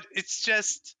 but it's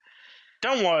just.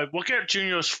 Don't worry, we'll get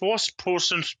Junior's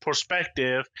first-person's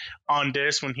perspective on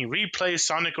this when he replays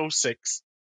Sonic 06.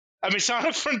 I mean,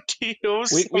 Sonic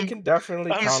Frontiers. We can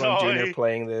definitely count on Junior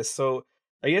playing this. So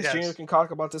I guess Junior can talk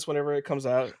about this whenever it comes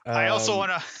out. I also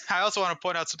want to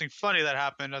point out something funny that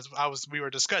happened as we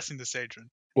were discussing this, Adrian.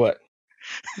 What?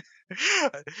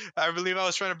 I believe I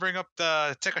was trying to bring up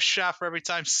take a shot for every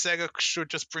time Sega should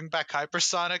just bring back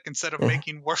Hypersonic instead of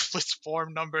making worthless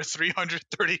form number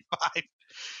 335.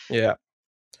 Yeah.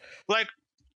 Like,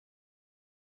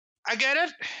 I get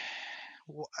it,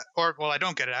 or I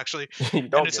don't get it actually.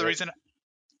 And it's the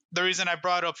reason I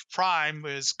brought up Prime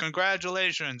is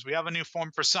congratulations, we have a new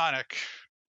form for Sonic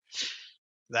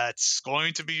that's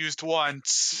going to be used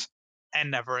once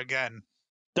and never again.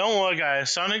 Don't worry,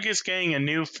 guys. Sonic is getting a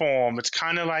new form. It's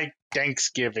kind of like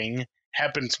Thanksgiving.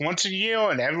 Happens once a year,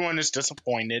 and everyone is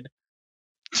disappointed.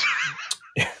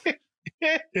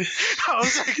 I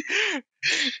was like,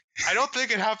 I don't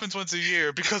think it happens once a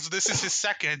year because this is his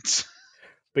second.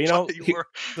 But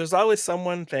there's always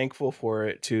someone thankful for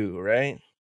it too, right?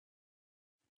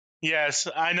 Yes,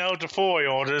 I know the Furry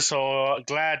orders, so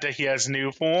glad that he has a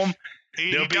new form.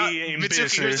 They'll be in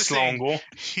business longer.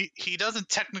 He doesn't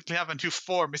technically have a new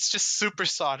form. It's just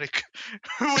Supersonic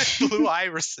with blue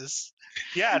irises.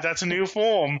 Yeah, that's a new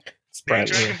form. Did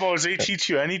Dragon Ball Z teach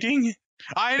you anything?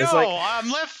 I know.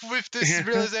 I'm left with this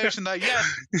realization that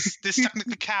this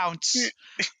technically counts,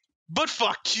 but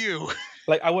fuck you.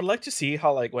 Like, I would like to see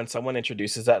how, like, when someone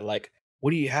introduces that, like, what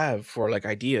do you have for like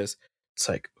ideas? It's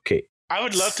like, okay. I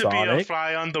would love to be a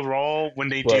fly on the wall when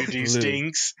they do these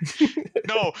things.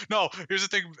 No. Here's the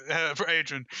thing for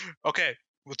Adrian. Okay,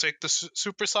 we'll take the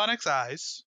Supersonic's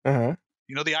eyes. Uh-huh.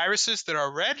 You know the irises that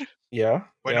are red? Yeah.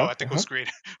 Wait, no, I think it was green.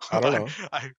 I don't know.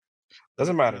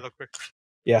 Doesn't matter.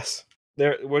 Yes.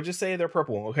 We'll just say they're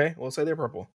purple, okay? We'll say they're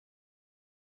purple.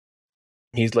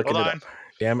 He's looking it up.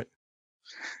 Damn it.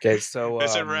 Okay, so...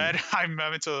 Is it red? I'm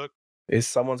having to look.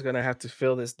 Someone's gonna have to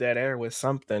fill this dead air with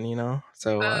something, you know?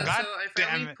 So, so I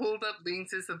finally pulled up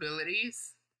Link's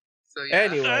abilities. So yeah.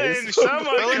 Anyways, it's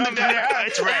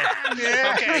red.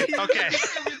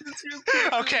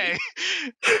 Okay.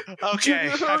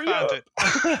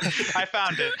 I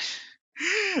found it.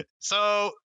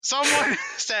 So someone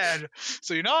said,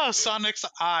 so you know how Sonic's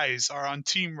eyes are on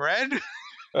Team Red?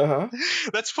 Uh-huh.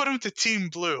 Let's put him to Team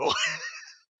Blue.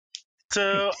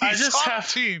 So I just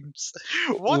have teams.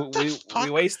 What the fuck? We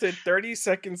wasted 30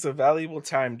 seconds of valuable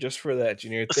time just for that,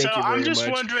 Junior. Thank you very much. I'm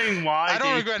just wondering why I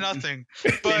don't regret nothing.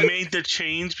 But they made the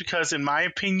change because, in my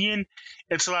opinion,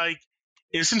 it's like,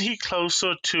 isn't he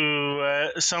closer to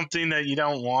something that you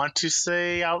don't want to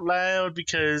say out loud?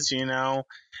 Because, you know,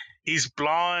 he's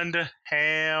blonde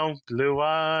hair, blue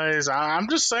eyes. I'm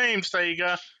just saying,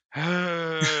 Sega.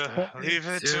 Leave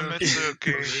it to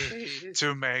Mitsuki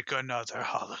to make another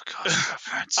Holocaust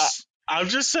reference. I'm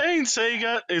just saying,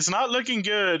 Sega, it's not looking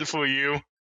good for you.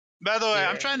 By the way,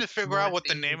 I'm trying to figure out what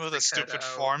the name of the stupid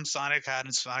form Sonic had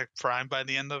in Sonic Prime by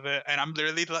the end of it, and I'm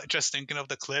literally just thinking of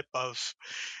the clip of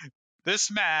this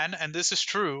man, and this is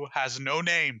true, has no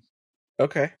name.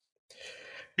 Okay.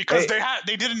 Because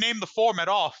they didn't name the form at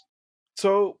all.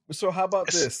 So how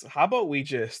about this? How about we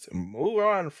just move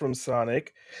on from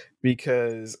Sonic,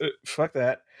 because fuck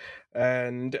that.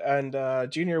 And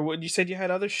Junior, you said you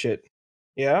had other shit,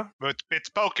 yeah? But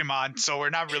it's Pokemon, so we're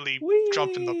not really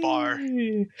jumping the bar.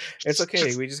 It's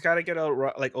okay. We just gotta get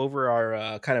over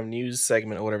our kind of news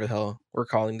segment or whatever the hell we're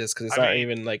calling this, because it's not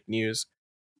even like news.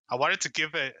 I wanted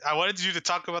you to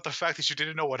talk about the fact that you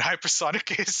didn't know what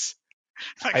Hypersonic is.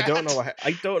 Like,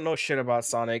 I don't know shit about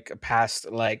Sonic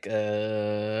past like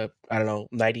I don't know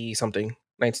 1990s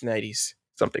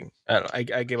something. I don't know.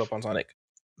 I gave up on Sonic.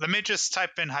 Let me just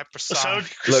type in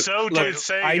Hypersonic.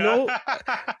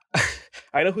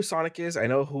 I know who Sonic is. I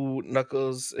know who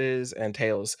Knuckles is and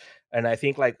Tails. And I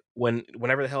think like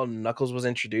whenever the hell Knuckles was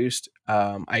introduced,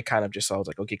 I kind of just I was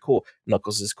like, okay, cool.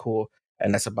 Knuckles is cool,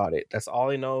 and that's about it. That's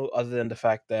all I know, other than the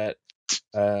fact that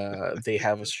they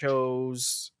have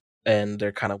shows. And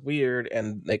they're kind of weird,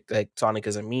 and like Sonic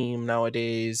is a meme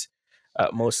nowadays,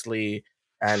 mostly,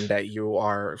 and that you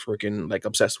are freaking like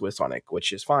obsessed with Sonic,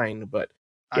 which is fine. But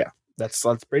yeah, that's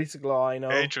basically all I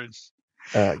know. Adrian,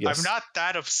 yes. I'm not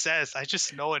that obsessed. I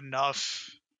just know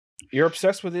enough You're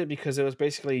obsessed with it because it was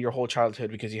basically your whole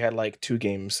childhood because you had like 2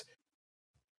 games.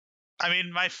 I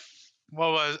mean,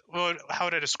 how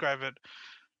would I describe it?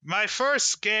 My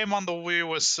first game on the Wii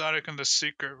was Sonic and the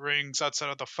Secret Rings outside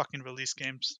of the fucking release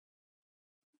games.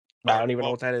 I don't even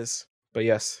know what that is. But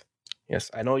yes.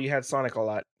 I know you had Sonic a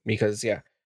lot because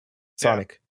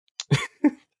Sonic.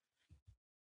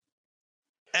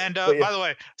 And by the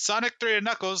way, Sonic 3 and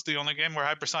Knuckles, the only game where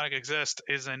Hypersonic exists,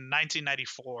 is in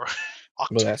 1994.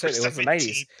 Well, that's it. It was the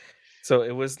 90s. So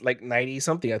it was like 90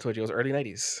 something. I told you it was early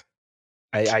 90s.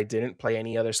 I didn't play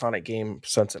any other Sonic game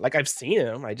since. Like, I've seen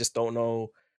him. I just don't know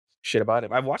shit about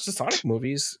him. I've watched the Sonic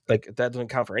movies. Like, that doesn't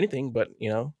count for anything, but,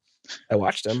 I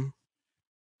watched them.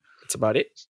 That's about it.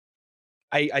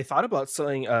 I thought about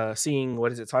seeing,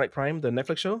 what is it, Sonic Prime, the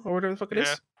Netflix show, or whatever the fuck it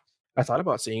is? I thought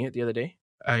about seeing it the other day.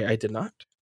 I did not.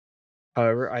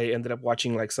 However, I ended up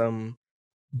watching, like, some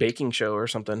baking show or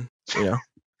something,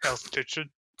 Hell's Kitchen?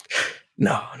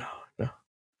 No. It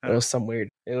was some weird.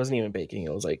 It wasn't even baking.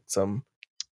 It was like some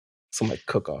like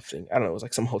cook-off thing. I don't know. It was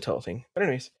like some hotel thing. But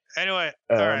anyways. Anyway,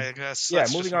 all right. I guess.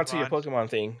 Moving on to your Pokemon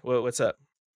thing. What's up?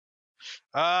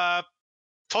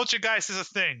 Told you guys is a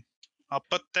thing.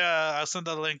 I'll send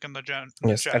the link in the chat.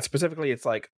 Yes, and specifically, it's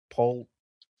like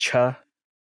Polcha,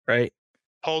 right?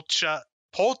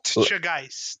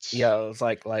 Poltergeist. Yeah, it was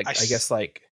like I guess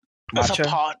like matcha, a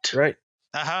pot, right?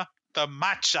 The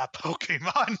matcha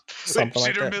Pokemon. Something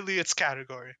like that. Legitimately its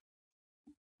category.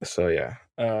 So yeah.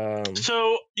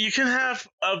 So you can have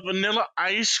a vanilla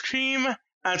ice cream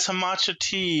and some matcha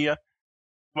tea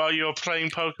while you're playing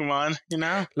Pokemon,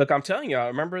 Look, I'm telling you, I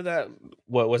remember that.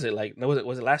 What was it like?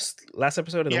 Was it last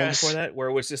episode or the one before that, where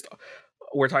it was just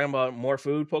we're talking about more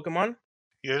food Pokemon?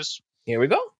 Yes. Here we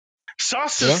go.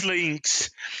 Sausage links,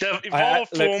 the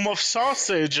evolved form of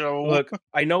sausage. Look,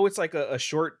 I know it's like a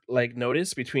short like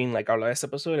notice between like our last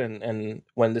episode and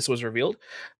when this was revealed,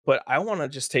 but I want to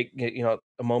just take a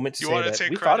moment to say that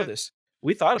we thought of this.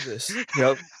 We thought of this.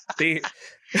 They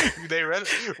read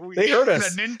it. They heard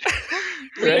us.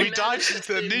 We dodged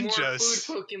the ninjas.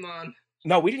 More food Pokemon.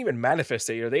 No, we didn't even manifest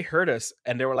it. They heard us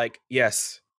and they were like,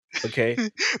 "Yes, okay."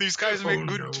 These guys make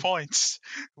good points.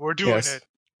 We're doing it.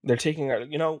 They're taking our,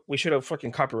 we should have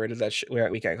fucking copyrighted that shit.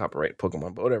 We can't copyright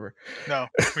Pokemon, but whatever. No,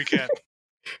 we can't.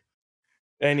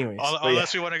 Anyways.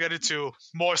 Unless we want to get into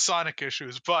more Sonic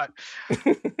issues. But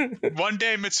one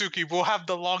day, Mitsuki, we'll have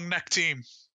the long neck team.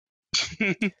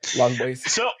 Long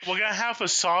boys. So we're going to have a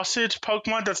sausage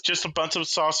Pokemon that's just a bunch of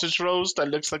sausage rolls that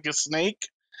looks like a snake.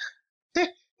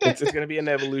 It's going to be an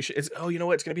evolution. You know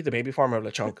what? It's going to be the baby form of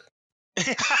Lechonk.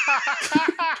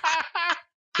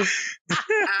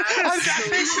 That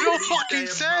makes no fucking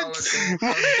sense.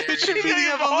 It should be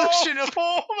the evolution of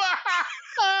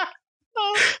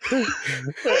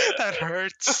that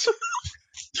hurts.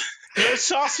 The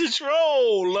sausage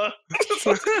roll. What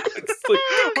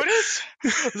is?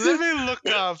 Let me look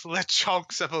up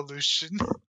Lechonk's evolution.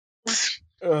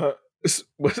 What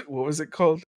was it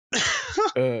called?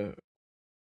 I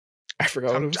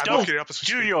forgot what it was called. Looking it up.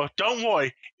 Junior, don't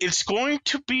worry. It's going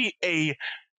to be a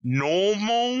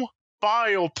normal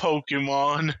fire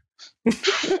Pokemon.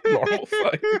 Normal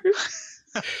fire?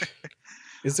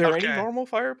 Is there any normal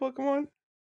fire Pokemon?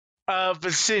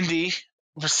 Vicini.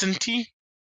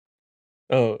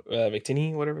 Oh,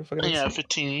 Victini, whatever the fuck it is. Yeah,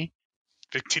 Victini.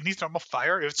 Victini's normal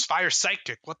fire? It's fire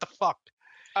psychic. What the fuck?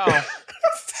 Oh.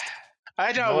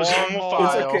 I know it was normal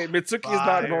fire. It's okay. Mitsuki is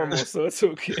not normal, so it's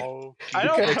okay. I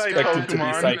don't play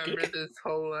Pokemon. I remember this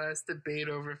whole debate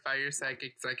over fire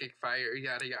psychic fire,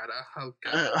 yada yada. Oh,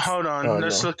 God. Hold on,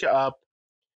 let's look it up.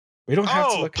 We don't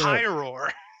have to look it up.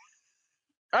 Pyroar.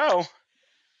 Oh.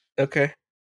 Okay.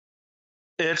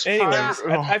 It's anyways.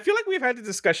 I feel like we've had the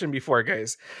discussion before,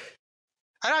 guys.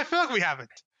 I feel like we haven't.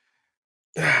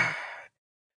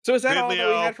 So is that all that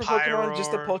we had for Pokemon?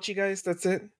 Just the Pochi guys? That's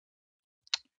it?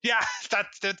 Yeah,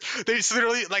 that's they just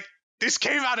literally this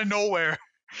came out of nowhere.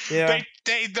 Yeah,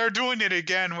 they're doing it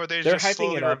again where they're just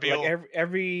hyping it up. reveal. Like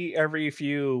every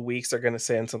few weeks they're gonna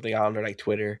send something out on like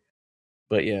Twitter.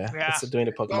 But it's doing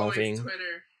the Pokemon thing.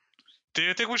 Twitter. Do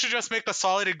you think we should just make a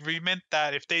solid agreement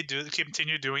that if they do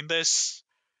continue doing this,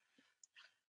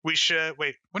 we should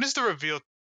wait? When is the reveal?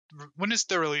 When is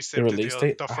the release date? The release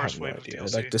date? The first wave of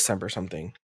DLC? Like December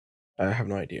something. I have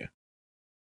no idea.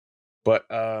 But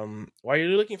while you're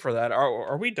looking for that,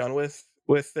 are we done with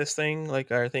this thing?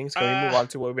 Like our things? Can we move on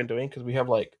to what we've been doing? Because we have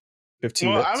like 15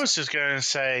 minutes. I was just gonna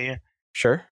say.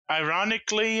 Sure.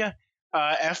 Ironically,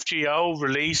 FGO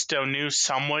released a new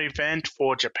summer event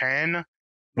for Japan,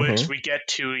 which we get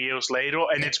 2 years later,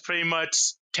 and it's pretty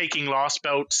much taking Lost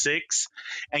Belt 6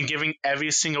 and giving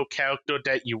every single character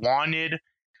that you wanted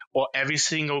or every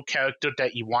single character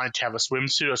that you wanted to have a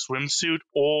swimsuit,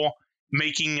 or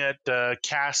making it the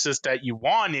casts that you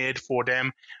wanted for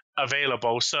them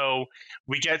available. So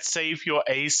we get Save Your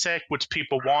ASEC, which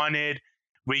people wanted.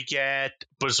 We get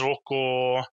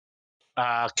Berserker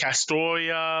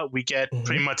Castoria. We get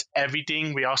pretty much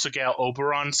everything. We also get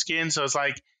Oberon skin. So it's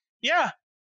like, yeah,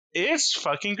 it's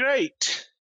fucking great.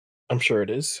 I'm sure it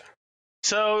is.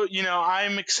 So,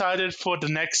 I'm excited for the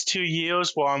next 2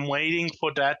 years while I'm waiting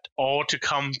for that all to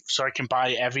come so I can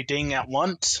buy everything at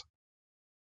once.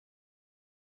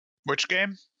 Which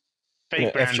game?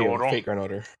 Fate Grand Order. Fate Grand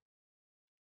Order.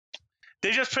 They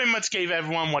just pretty much gave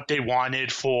everyone what they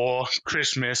wanted for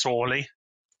Christmas early.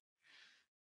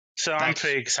 So I'm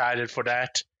pretty excited for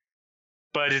that.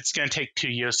 But it's going to take 2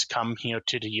 years to come here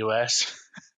to the US.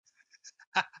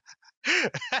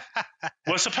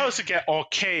 We're supposed to get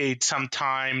Arcade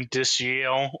sometime this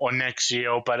year or next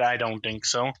year, but I don't think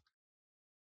so.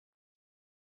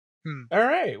 All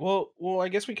right. Well, I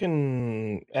guess we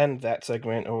can end that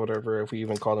segment or whatever, if we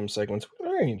even call them segments.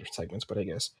 Segments, but I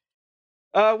guess.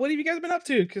 What have you guys been up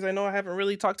to? Because I know I haven't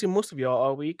really talked to most of y'all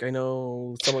all week. I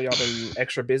know some of y'all been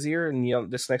extra busier,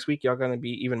 and this next week y'all gonna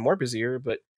be even more busier.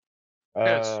 But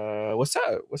what's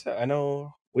up? I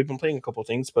know we've been playing a couple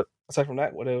things, but aside from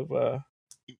that, what have?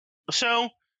 So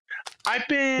I've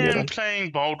been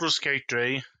playing Baldur's Gate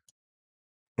 3.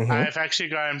 I've actually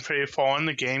gotten pretty far in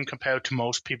the game compared to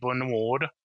most people in the world.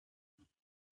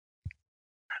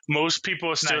 Most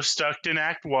people are still stuck in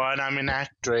Act 1. I'm in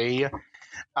Act 3.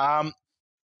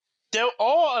 There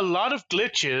are a lot of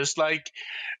glitches. Like,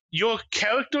 your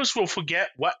characters will forget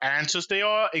what answers they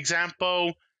are.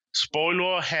 Example,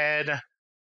 spoiler ahead.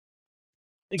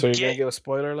 So you're going to give a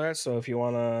spoiler alert? So if you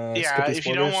want to skip these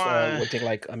spoilers, it would take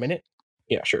like a minute?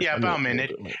 Yeah, sure. Yeah, about a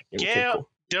minute. Okay, cool.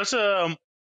 There's a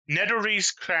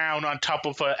Netherese crown on top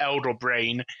of an Elder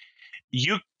Brain.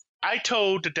 I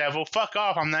told the devil, fuck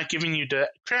off, I'm not giving you the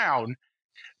crown.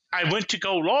 I went to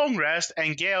go long rest,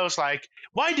 and Gale's like,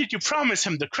 why did you promise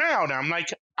him the crown? And I'm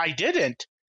like, I didn't.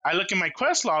 I look at my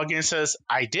quest log and it says,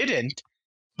 I didn't.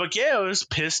 But Gale is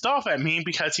pissed off at me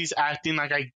because he's acting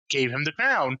like I gave him the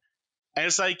crown. And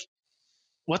it's like,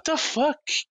 what the fuck,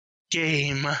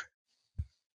 game?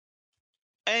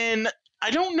 And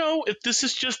I don't know if this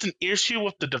is just an issue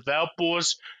with the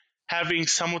developers having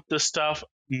some of the stuff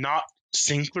not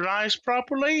synchronized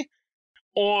properly,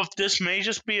 or if this may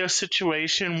just be a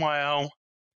situation where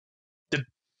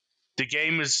the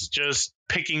game is just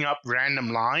picking up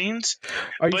random lines.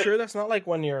 Are you sure that's not like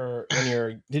when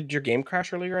did your game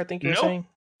crash earlier, I think you were saying?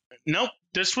 Nope.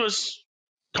 This was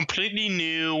completely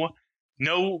new.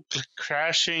 No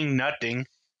crashing, nothing.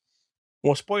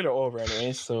 Well, spoiler over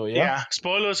anyway, so yeah. Yeah,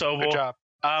 spoilers over. Good job.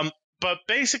 But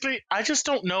basically, I just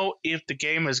don't know if the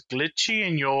game is glitchy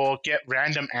and you'll get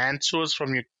random answers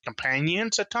from your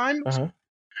companions at times,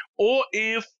 or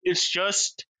if it's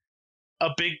just a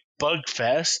big bug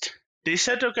fest. They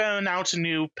said they're going to announce a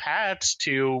new patch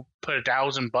to put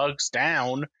 1,000 bugs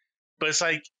down, but it's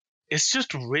like, it's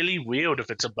just really weird if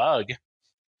it's a bug.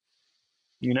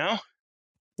 You know?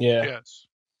 Yeah. Yes.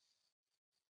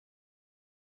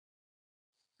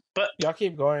 But y'all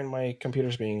keep going. My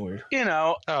computer's being weird.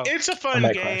 It's a fun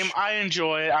game. Crash. I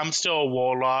enjoy it. I'm still a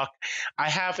warlock. I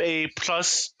have a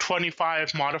plus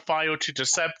 25 modifier to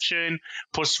deception,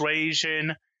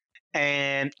 persuasion,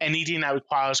 and anything that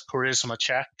requires charisma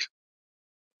check.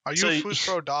 Are you a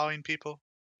Fusro dolling people?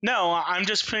 No, I'm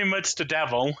just pretty much the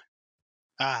devil.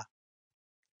 Ah.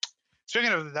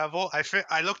 Speaking of the devil,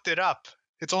 I looked it up.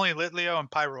 It's only Litleo and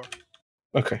Pyro.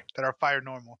 Okay. That are fire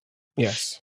normal.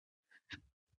 Yes.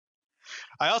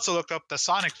 I also looked up the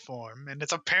Sonic form, and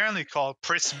it's apparently called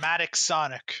Prismatic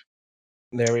Sonic.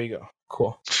 There we go.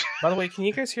 Cool. By the way, can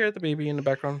you guys hear the baby in the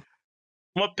background?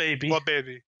 What baby? What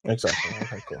baby? Exactly.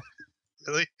 Okay, cool.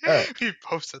 Really? All right. We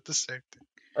both said the same thing.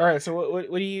 All right. So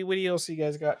what do you else you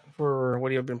guys got for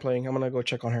what you have been playing? I'm gonna go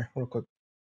check on her real quick.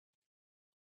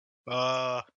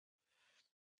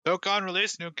 Dokkan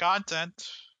released new content.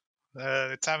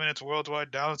 It's having its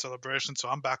worldwide download celebration, so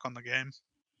I'm back on the game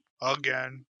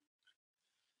again.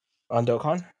 On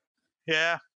Dokkan?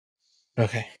 Yeah.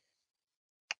 Okay.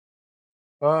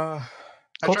 I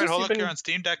tried Holocure on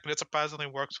Steam Deck, but it surprisingly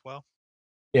works well.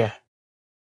 Yeah.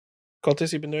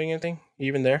 Cultist, you been doing anything? You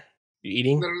even there? You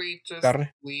eating? Literally just carne?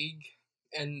 League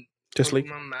and just League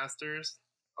Masters.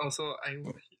 Also, I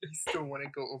still want to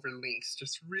go over links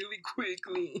just really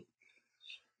quickly.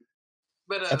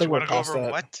 But I think we're go over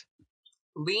that. What?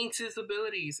 Link's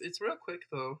abilities. It's real quick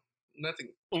though. Nothing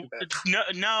too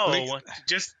bad. No,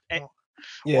 just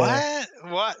yeah.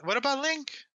 What about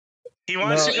Link? He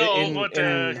wants to go over in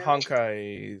to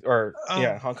Honkai, or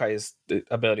Honkai's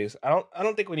abilities. I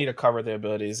don't think we need to cover the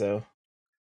abilities though.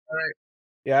 All right.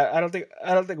 Yeah, I don't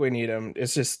think we need them.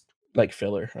 It's just like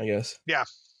filler, I guess. Yeah.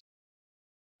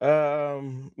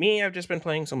 Me, I've just been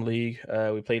playing some League.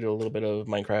 We played a little bit of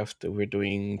Minecraft. We're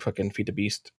doing fucking Feed the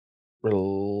Beast,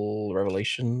 Riddle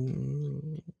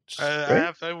Revelation.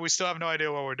 We still have no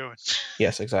idea what we're doing.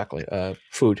 Yes, exactly.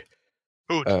 Food.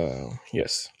 Food.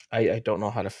 Yes. I don't know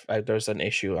how to. There's an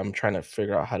issue. I'm trying to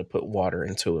figure out how to put water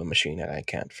into a machine, and I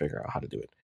can't figure out how to do it.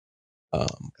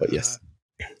 But yes,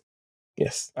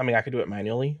 yes. I mean, I could do it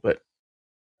manually, but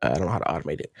I don't know how to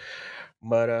automate it.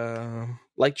 But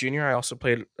like Junior, I also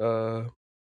played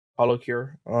Hollow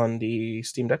Cure on the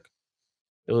Steam Deck.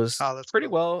 It was pretty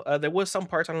cool. well. There was some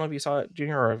parts. I don't know if you saw it,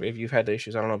 Junior, or if you've had the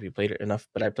issues. I don't know if you played it enough,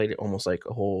 but I played it almost like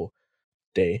a whole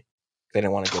day. I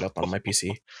didn't want to get up on my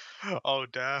PC. Oh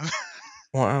damn.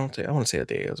 Well, I want to say a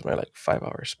day. It was about like 5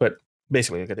 hours, but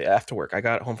basically, like after work, I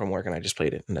got home from work and I just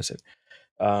played it, and that's it.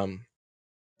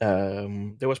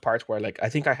 There was parts where like I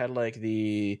think I had like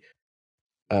the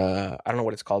I don't know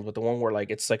what it's called, but the one where like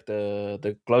it's like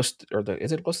the glow or the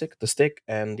is it glow stick, the stick,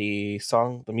 and the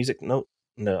song, the music note,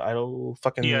 the idol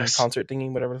fucking concert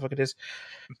thingy, whatever the fuck it is.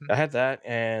 I had that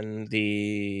and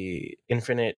the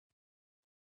infinite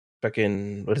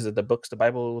fucking what is it? The books, the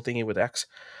Bible thingy with X.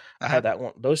 I had that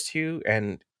one, those two,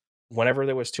 and whenever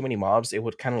there was too many mobs, it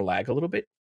would kind of lag a little bit.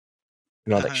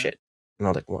 And I was like, shit. And I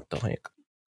was like, what the heck?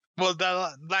 Well,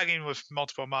 the lagging with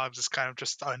multiple mobs is kind of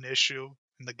just an issue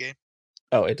in the game.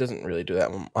 Oh, it doesn't really do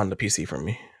that on the PC for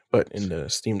me, but in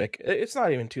the Steam Deck, it's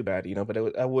not even too bad, But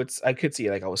I could see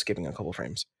like I was skipping a couple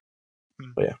frames.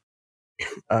 But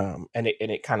yeah, and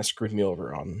it kind of screwed me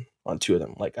over on two of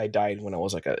them. Like I died when I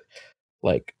was like at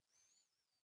like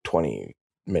 20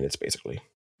 minutes basically.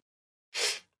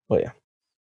 But yeah.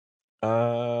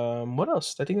 What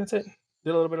else? I think that's it.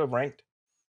 Did a little bit of ranked.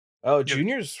 Oh,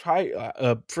 Junior's high.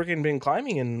 Freaking been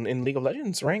climbing in League of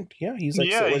Legends ranked. Yeah, he's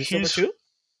like silver 2.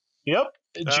 Yep.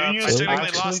 Junior I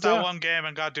technically lost that one game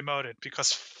and got demoted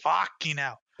because fucking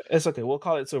hell. It's okay. We'll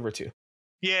call it silver 2.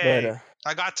 Yeah,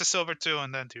 I got to silver 2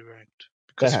 and then deranked.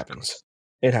 That happens.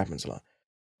 It happens a lot.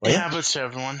 Well, it happens to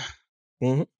everyone.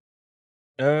 Mm-hmm.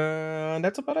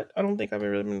 That's about it. I don't think I've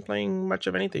really been playing much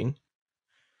of anything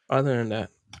other than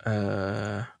that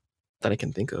that I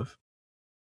can think of.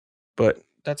 But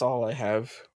that's all I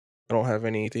have. I don't have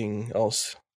anything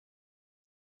else.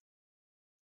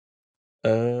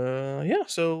 Yeah,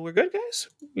 so we're good, guys.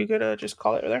 We could just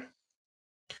call it there.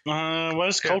 What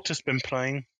has Cultist been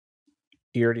playing?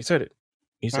 He already said it.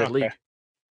 He said League.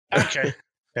 Okay.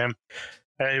 Damn.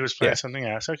 He was playing something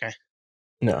else. Okay.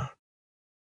 No.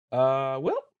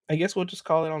 Well, I guess we'll just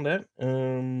call it on that.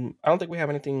 I don't think we have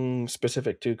anything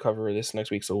specific to cover this next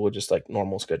week, so we'll just like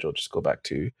normal schedule, just go back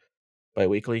to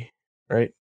bi-weekly,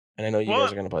 right? And I know you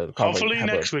guys are going to play the hopefully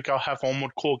next week I'll have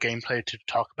Armored Core gameplay to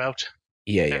talk about.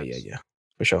 Yeah.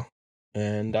 For sure.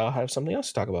 And I'll have something else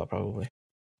to talk about probably.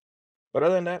 But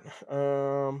other than that,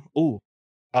 I'll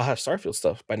have Starfield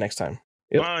stuff by next time.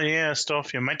 Yep. Oh yeah,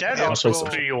 Starfield. My dad also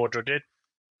pre-ordered it.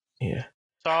 Yeah.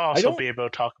 So I'll also be able to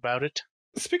talk about it.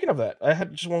 Speaking of that, I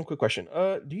had just one quick question.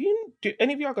 Do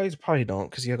any of y'all guys probably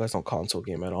don't, because you guys don't console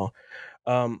game at all.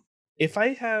 If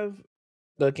I have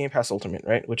the Game Pass Ultimate,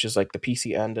 right, which is like the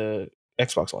PC and the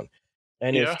Xbox One,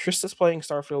 and if Trista's playing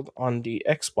Starfield on the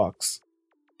Xbox,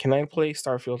 can I play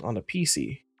Starfield on the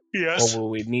PC? Yes. Or will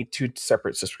we need 2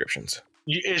 separate subscriptions?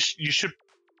 You should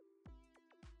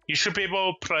be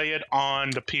able to play it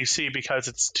on the PC because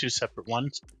it's 2 separate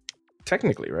ones.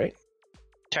 Technically, right?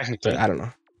 Technically. But I don't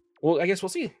know. Well, I guess we'll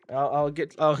see. I'll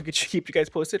keep you guys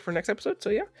posted for next episode. So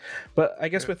yeah, but I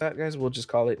guess with that, guys, we'll just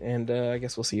call it, and I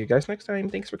guess we'll see you guys next time.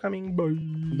 Thanks for coming. Bye.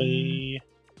 Bye.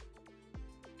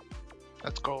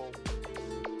 Let's go.